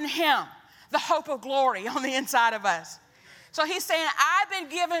in him, the hope of glory on the inside of us. So he's saying, I've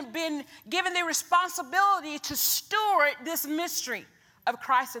been given the responsibility to steward this mystery of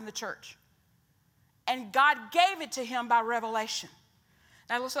Christ and the church. And God gave it to him by revelation.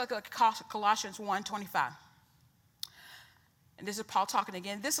 Now let's look at Colossians 1:25. And this is Paul talking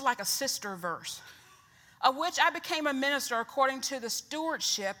again. This is like a sister verse. Of which I became a minister according to the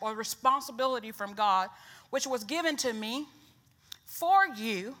stewardship or responsibility from God, which was given to me for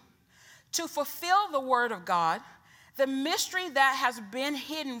you to fulfill the word of God, the mystery that has been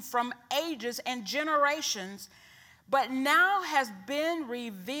hidden from ages and generations, but now has been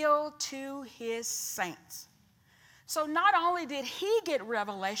revealed to his saints. So not only did he get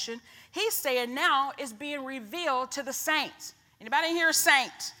revelation, he's saying now it's being revealed to the saints. Anybody in here a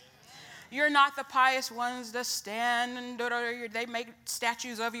saint? You're not the pious ones that stand and they make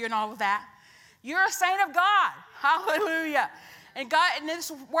statues of you and all of that. You're a saint of God. Hallelujah. And God, and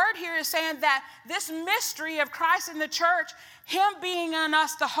this word here is saying that this mystery of Christ in the church, him being in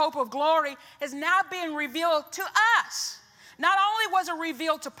us the hope of glory, is now being revealed to us. Not only was it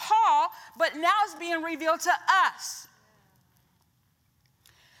revealed to Paul, but now it's being revealed to us.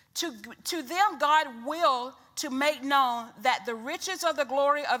 To them, God willed to make known that the riches of the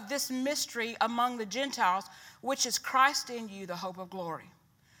glory of this mystery among the Gentiles, which is Christ in you, the hope of glory.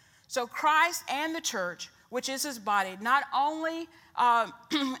 So Christ and the church, which is his body, not only are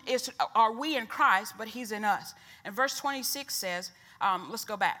we in Christ, but he's in us. And verse 26 says, let's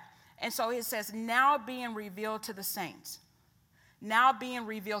go back. And so it says, now being revealed to the saints. Now being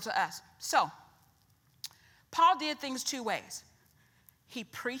revealed to us. So, Paul did things two ways. He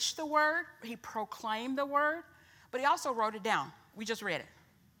preached the word, he proclaimed the word, but he also wrote it down. We just read it.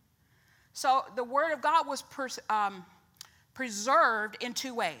 So the word of God was preserved in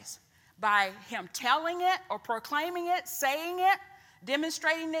two ways. By him telling it or proclaiming it, saying it,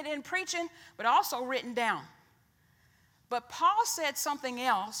 demonstrating it in preaching, but also written down. But Paul said something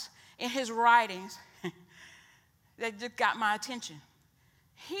else in his writings that just got my attention.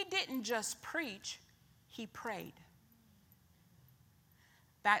 He didn't just preach, he prayed.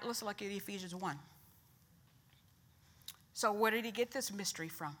 Back, let's look at Ephesians 1. So where did he get this mystery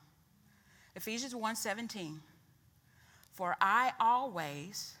from? Ephesians 1:17. For I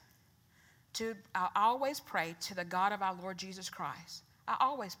always pray to the God of our Lord Jesus Christ. I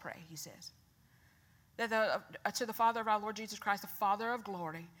always pray, he says. To the Father of our Lord Jesus Christ, the Father of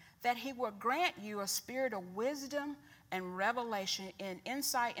glory, that he will grant you a spirit of wisdom and revelation and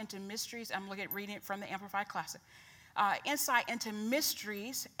insight into mysteries. I'm reading it from the Amplified Classic. Insight into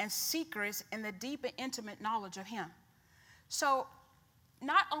mysteries and secrets and the deep and intimate knowledge of him. So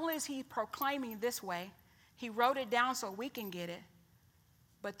not only is he proclaiming this way, he wrote it down so we can get it,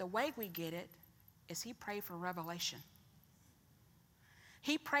 but the way we get it is he prayed for revelation.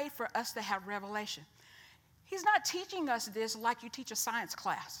 He prayed for us to have revelation. He's not teaching us this like you teach a science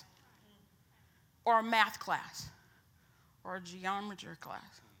class or a math class or a geometry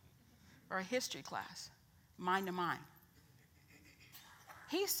class or a history class. Mind to mind.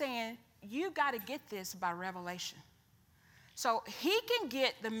 He's saying you got to get this by revelation. So he can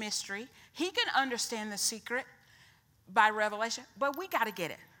get the mystery, he can understand the secret by revelation, but we got to get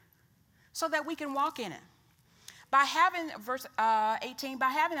it so that we can walk in it. By having, verse 18, by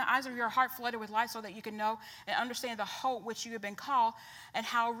having the eyes of your heart flooded with light so that you can know and understand the hope which you have been called and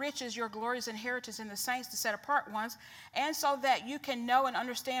how rich is your glorious inheritance in the saints, the set apart ones, and so that you can know and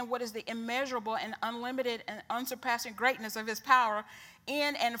understand what is the immeasurable and unlimited and unsurpassing greatness of his power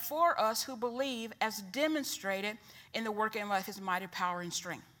in and for us who believe, as demonstrated in the working of his mighty power and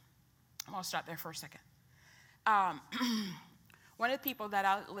strength. I'm going to stop there for a second. One of the people that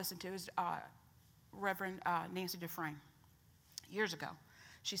I listen to is Reverend Nancy Dufresne. Years ago,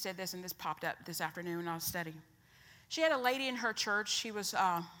 she said this, and this popped up this afternoon when I was studying. She had a lady in her church. She was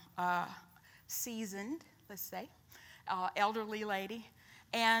seasoned, let's say, elderly lady,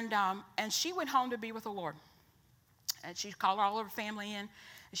 and she went home to be with the Lord. And she called all of her family in, and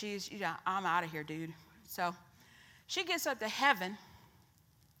she's, I'm out of here, dude. So she gets up to heaven,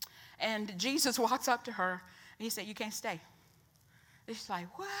 and Jesus walks up to her, and he said, you can't stay. And she's like,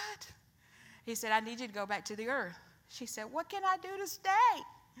 what? He said, I need you to go back to the earth. She said, what can I do to stay?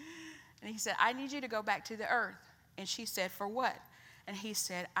 And he said, I need you to go back to the earth. And she said, for what? And he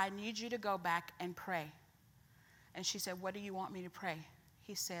said, I need you to go back and pray. And she said, what do you want me to pray?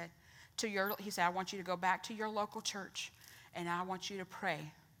 He said, I want you to go back to your local church, and I want you to pray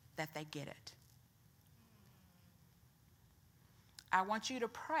that they get it. I want you to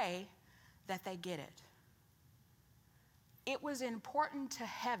pray that they get it. It was important to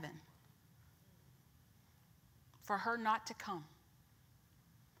heaven for her not to come,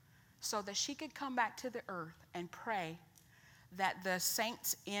 so that she could come back to the earth and pray that the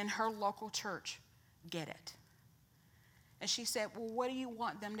saints in her local church get it. And she said, well, what do you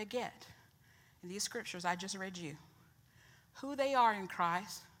want them to get? In these scriptures I just read you. Who they are in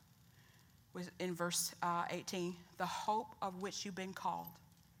Christ, was in verse 18, the hope of which you've been called.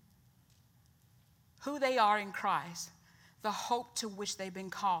 Who they are in Christ, the hope to which they've been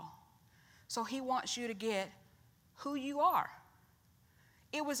called. So he wants you to get who you are.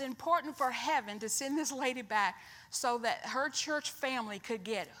 It was important for heaven to send this lady back so that her church family could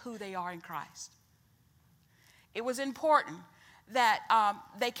get who they are in Christ. It was important that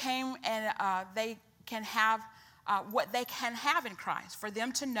they came and they can have what they can have in Christ, for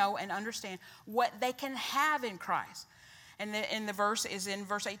them to know and understand what they can have in Christ. And in the verse is in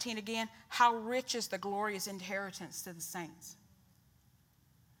verse 18 again, how rich is the glorious inheritance to the saints.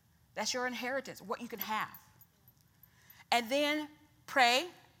 That's your inheritance, what you can have. And then pray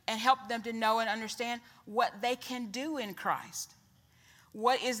and help them to know and understand what they can do in Christ.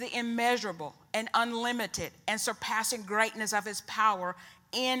 What is the immeasurable and unlimited and surpassing greatness of his power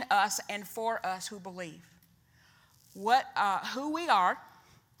in us and for us who believe. Who we are,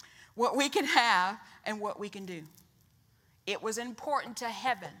 what we can have, and what we can do. It was important to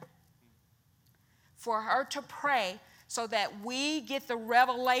heaven for her to pray so that we get the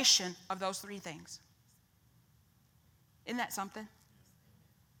revelation of those three things. Isn't that something?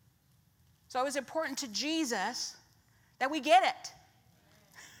 So it was important to Jesus that we get it.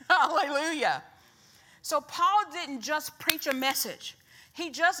 Hallelujah. So Paul didn't just preach a message. He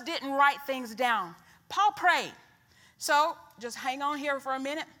just didn't write things down. Paul prayed. So just hang on here for a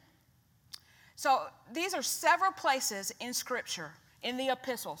minute. So these are several places in Scripture, in the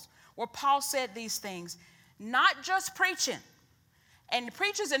epistles, where Paul said these things, not just preaching. And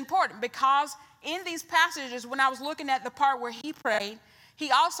preaching is important because in these passages, when I was looking at the part where he prayed,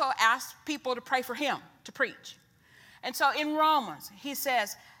 he also asked people to pray for him to preach. And so in Romans, he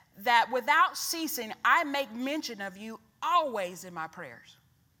says that without ceasing, I make mention of you always in my prayers.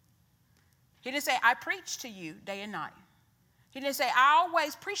 He didn't say, I preach to you day and night. He didn't say, I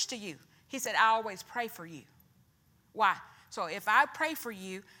always preach to you. He said, I always pray for you. Why? So if I pray for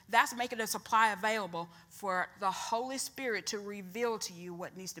you, that's making a supply available for the Holy Spirit to reveal to you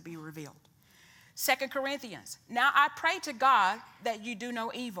what needs to be revealed. 2 Corinthians, now I pray to God that you do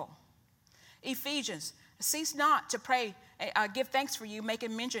no evil. Ephesians, cease not to pray, give thanks for you,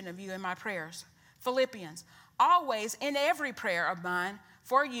 making mention of you in my prayers. Philippians, always in every prayer of mine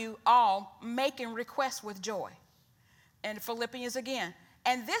for you all, making requests with joy. And Philippians again,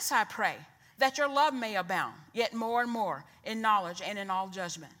 and this I pray, that your love may abound, yet more and more in knowledge and in all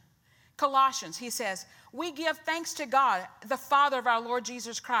judgment. Colossians, he says, we give thanks to God, the Father of our Lord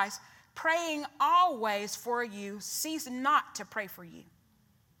Jesus Christ, praying always for you, cease not to pray for you.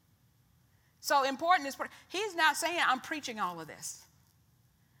 So important is, he's not saying I'm preaching all of this.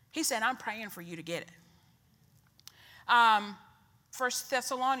 He said, I'm praying for you to get it. 1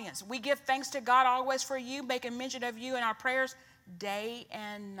 Thessalonians, we give thanks to God always for you, making mention of you in our prayers day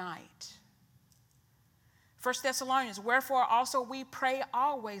and night. 1 Thessalonians, wherefore also we pray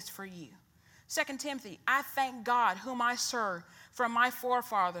always for you. 2 Timothy, I thank God whom I serve from my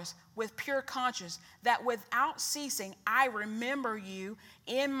forefathers with pure conscience, that without ceasing I remember you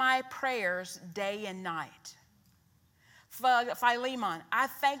in my prayers day and night. Philemon, I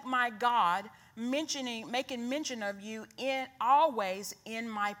thank my God, making mention of you always in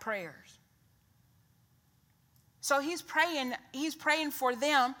my prayers. So he's praying for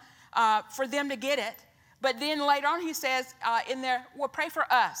them to get it. But then later on he says in there, well, pray for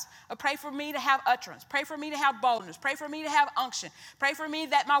us. Pray for me to have utterance. Pray for me to have boldness. Pray for me to have unction. Pray for me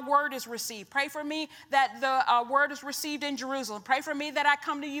that my word is received. Pray for me that the word is received in Jerusalem. Pray for me that I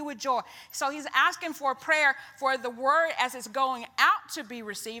come to you with joy. So he's asking for a prayer for the word as it's going out to be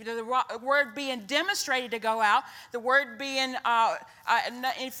received, the word being demonstrated to go out, the word being, in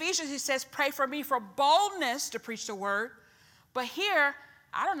Ephesians he says, pray for me for boldness to preach the word. But here,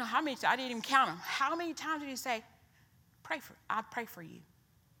 I don't know how many, I didn't even count them. How many times did he say, I pray for you?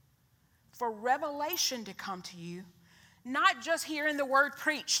 For revelation to come to you, not just hearing the word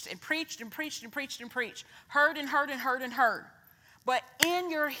preached and preached and preached and preached and preached, heard and heard and heard and heard. But in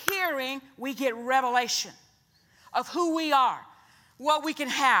your hearing, we get revelation of who we are, what we can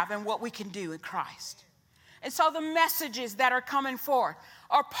have, and what we can do in Christ. And so the messages that are coming forth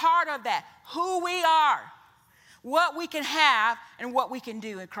are part of that, who we are, what we can have, and what we can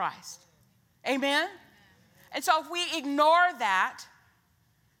do in Christ. Amen? And so if we ignore that,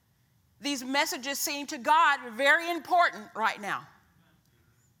 these messages seem to God very important right now.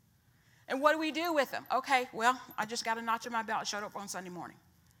 And what do we do with them? Okay, well, I just got a notch in my belt, showed up on Sunday morning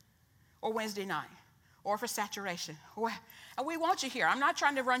or Wednesday night or for saturation. And we want you here. I'm not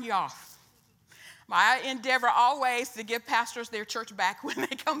trying to run you off. My endeavor always to give pastors their church back when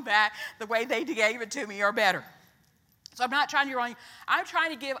they come back the way they gave it to me or better. So I'm not trying to run you. I'm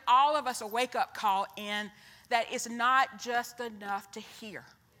trying to give all of us a wake-up call in that it's not just enough to hear.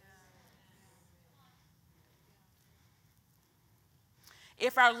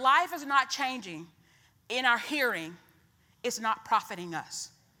 If our life is not changing in our hearing, it's not profiting us.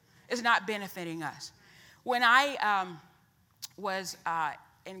 It's not benefiting us. When I was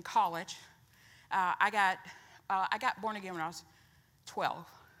in college, I got born again when I was 12,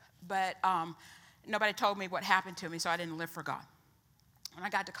 but nobody told me what happened to me, so I didn't live for God. When I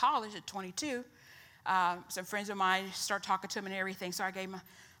got to college at 22, some friends of mine started talking to me and everything, so I gave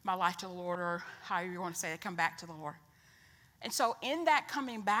my life to the Lord, or however you want to say it, come back to the Lord. And so in that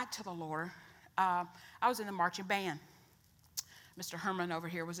coming back to the Lord, I was in the marching band. Mr. Herman over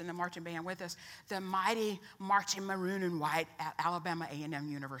here was in the marching band with us, the mighty marching maroon and white at Alabama A&M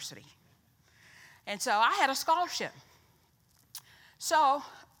University. And so I had a scholarship. So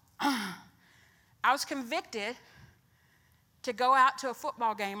I was convicted to go out to a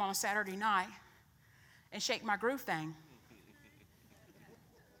football game on a Saturday night and shake my groove thing.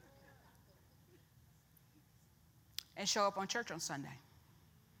 And show up on church on Sunday.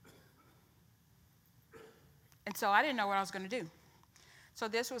 And so I didn't know what I was going to do. So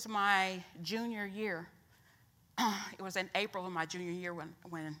this was my junior year. It was in April of my junior year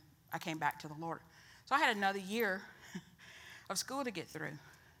when I came back to the Lord. So I had another year of school to get through.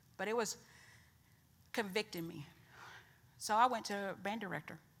 But it was convicting me. So I went to a band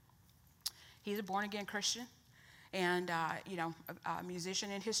director. He's a born-again Christian and, a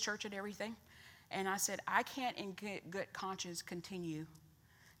musician in his church and everything. And I said, I can't in good conscience continue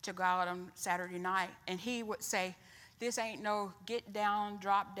to go out on Saturday night. And he would say, this ain't no get down,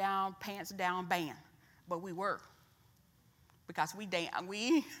 drop down, pants down band. But we were. Because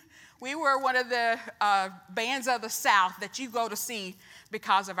we were one of the bands of the South that you go to see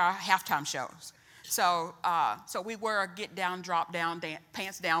because of our halftime shows. So we were a get down, drop down,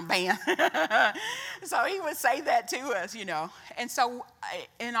 pants down band. So he would say that to us, And so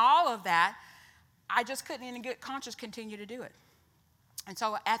in all of that, I just couldn't in good conscience continue to do it. And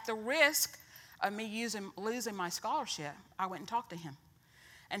so at the risk of me losing my scholarship, I went and talked to him.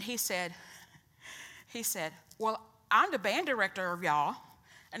 And he said, well, I'm the band director of y'all.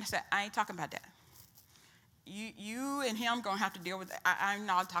 And I said, I ain't talking about that. You and him going to have to deal with that. I'm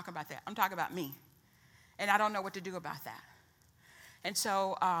not talking about that. I'm talking about me. And I don't know what to do about that. And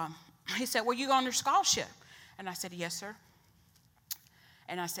so he said, well, you on your scholarship? And I said, yes, sir.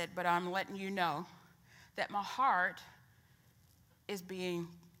 And I said, but I'm letting you know that my heart is being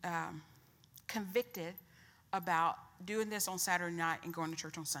convicted about doing this on Saturday night and going to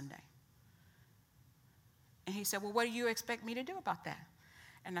church on Sunday. And he said, well, what do you expect me to do about that?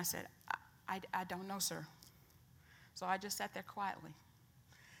 And I said, I don't know, sir. So I just sat there quietly.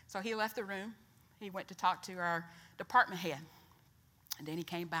 So he left the room. He went to talk to our department head. And then he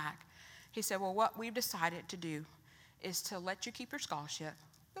came back. He said, well, what we've decided to do is to let you keep your scholarship.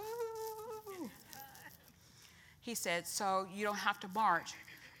 He said, so you don't have to march,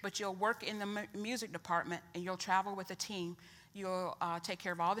 but you'll work in the music department and you'll travel with a team. You'll take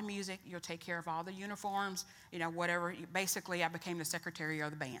care of all the music. You'll take care of all the uniforms, whatever. Basically, I became the secretary of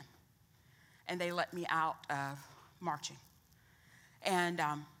the band. And they let me out of marching. And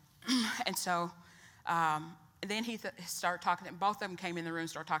so then he started talking. Both of them came in the room and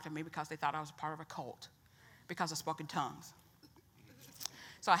started talking to me because they thought I was a part of a cult because I spoke in tongues.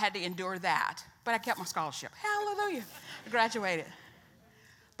 So I had to endure that. But I kept my scholarship. Hallelujah. I graduated.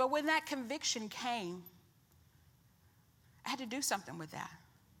 But when that conviction came, I had to do something with that.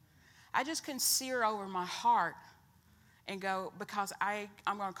 I just couldn't sear over my heart and go, because I'm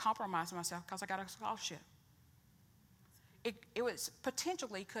going to compromise myself because I got a scholarship. It was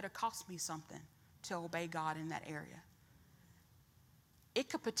potentially could have cost me something to obey God in that area. It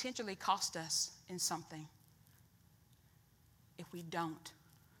could potentially cost us in something if we don't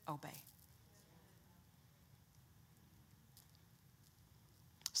obey.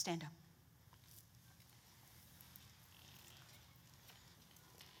 Stand up.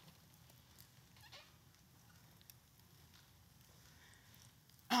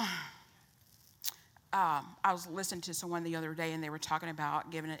 I was listening to someone the other day, and they were talking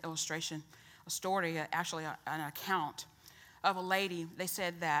about giving an illustration, a story, actually an account of a lady. They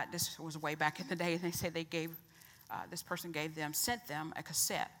said that this was way back in the day, and they said they gave this person sent them a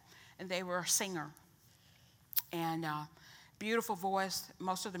cassette, and they were a singer, and beautiful voice.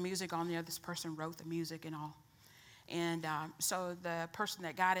 Most of the music on there, this person wrote the music and all, and so the person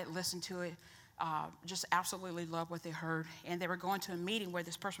that got it listened to it, just absolutely loved what they heard, and they were going to a meeting where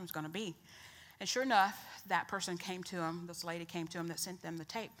this person was going to be. And sure enough, that person came to him, this lady came to him that sent them the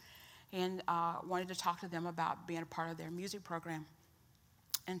tape. and wanted to talk to them about being a part of their music program.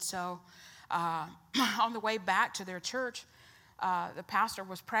 And so on the way back to their church, the pastor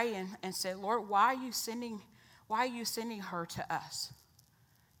was praying and said, Lord, why are you sending her to us?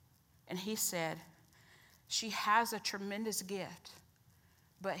 And he said, she has a tremendous gift,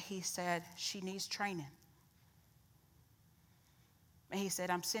 but he said, she needs training. And he said,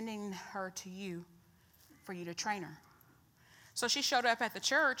 I'm sending her to you for you to train her. So she showed up at the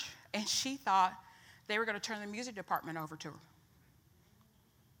church, and she thought they were going to turn the music department over to her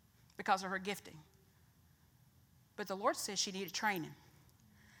because of her gifting. But the Lord said she needed training.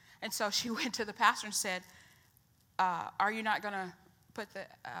 And so she went to the pastor and said, are you not going to put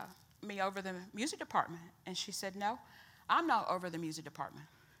me over the music department? And she said, no, I'm not over the music department.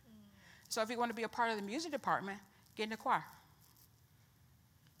 So if you want to be a part of the music department, get in the choir.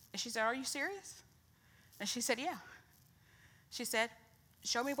 And she said, are you serious? And she said, yeah. She said,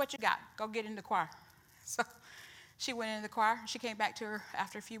 show me what you got. Go get in the choir. So she went into the choir. She came back to her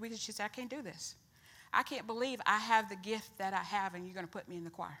after a few weeks, and she said, I can't do this. I can't believe I have the gift that I have, and you're going to put me in the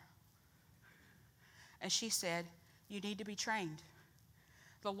choir. And she said, you need to be trained.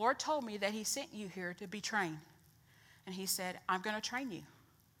 The Lord told me that he sent you here to be trained. And he said, I'm going to train you.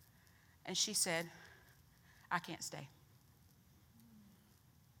 And she said, I can't stay.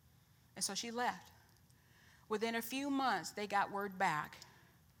 And so she left. Within a few months, they got word back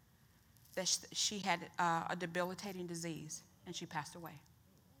that she had a debilitating disease, and she passed away.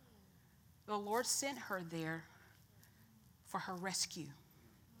 The Lord sent her there for her rescue.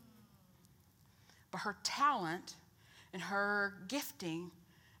 But her talent and her gifting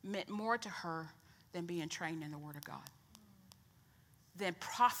meant more to her than being trained in the Word of God, than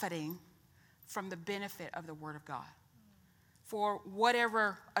profiting from the benefit of the Word of God, for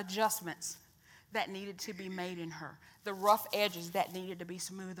whatever adjustments that needed to be made in her, the rough edges that needed to be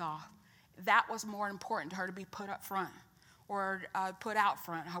smoothed off. That was more important to her, to be put up front or put out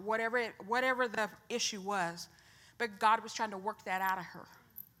front, whatever the issue was. But God was trying to work that out of her.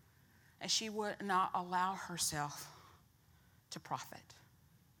 And she would not allow herself to profit.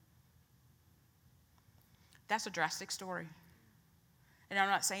 That's a drastic story. And I'm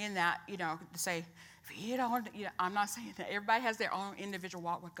not saying that, to say, if you don't, I'm not saying that. Everybody has their own individual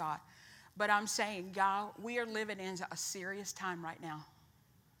walk with God. But I'm saying, God, we are living in a serious time right now.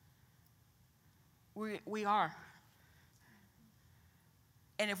 We are.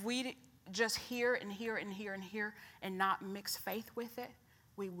 And if we just hear and hear and hear and hear and not mix faith with it,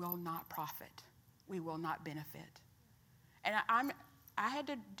 we will not profit. We will not benefit. And I had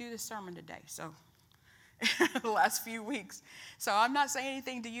to do this sermon today, so the last few weeks. So I'm not saying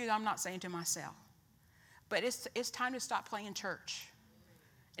anything to you I'm not saying to myself. But it's time to stop playing church.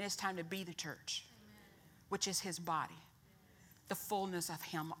 And it's time to be the church, which is his body, the fullness of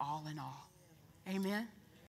him all in all. Amen.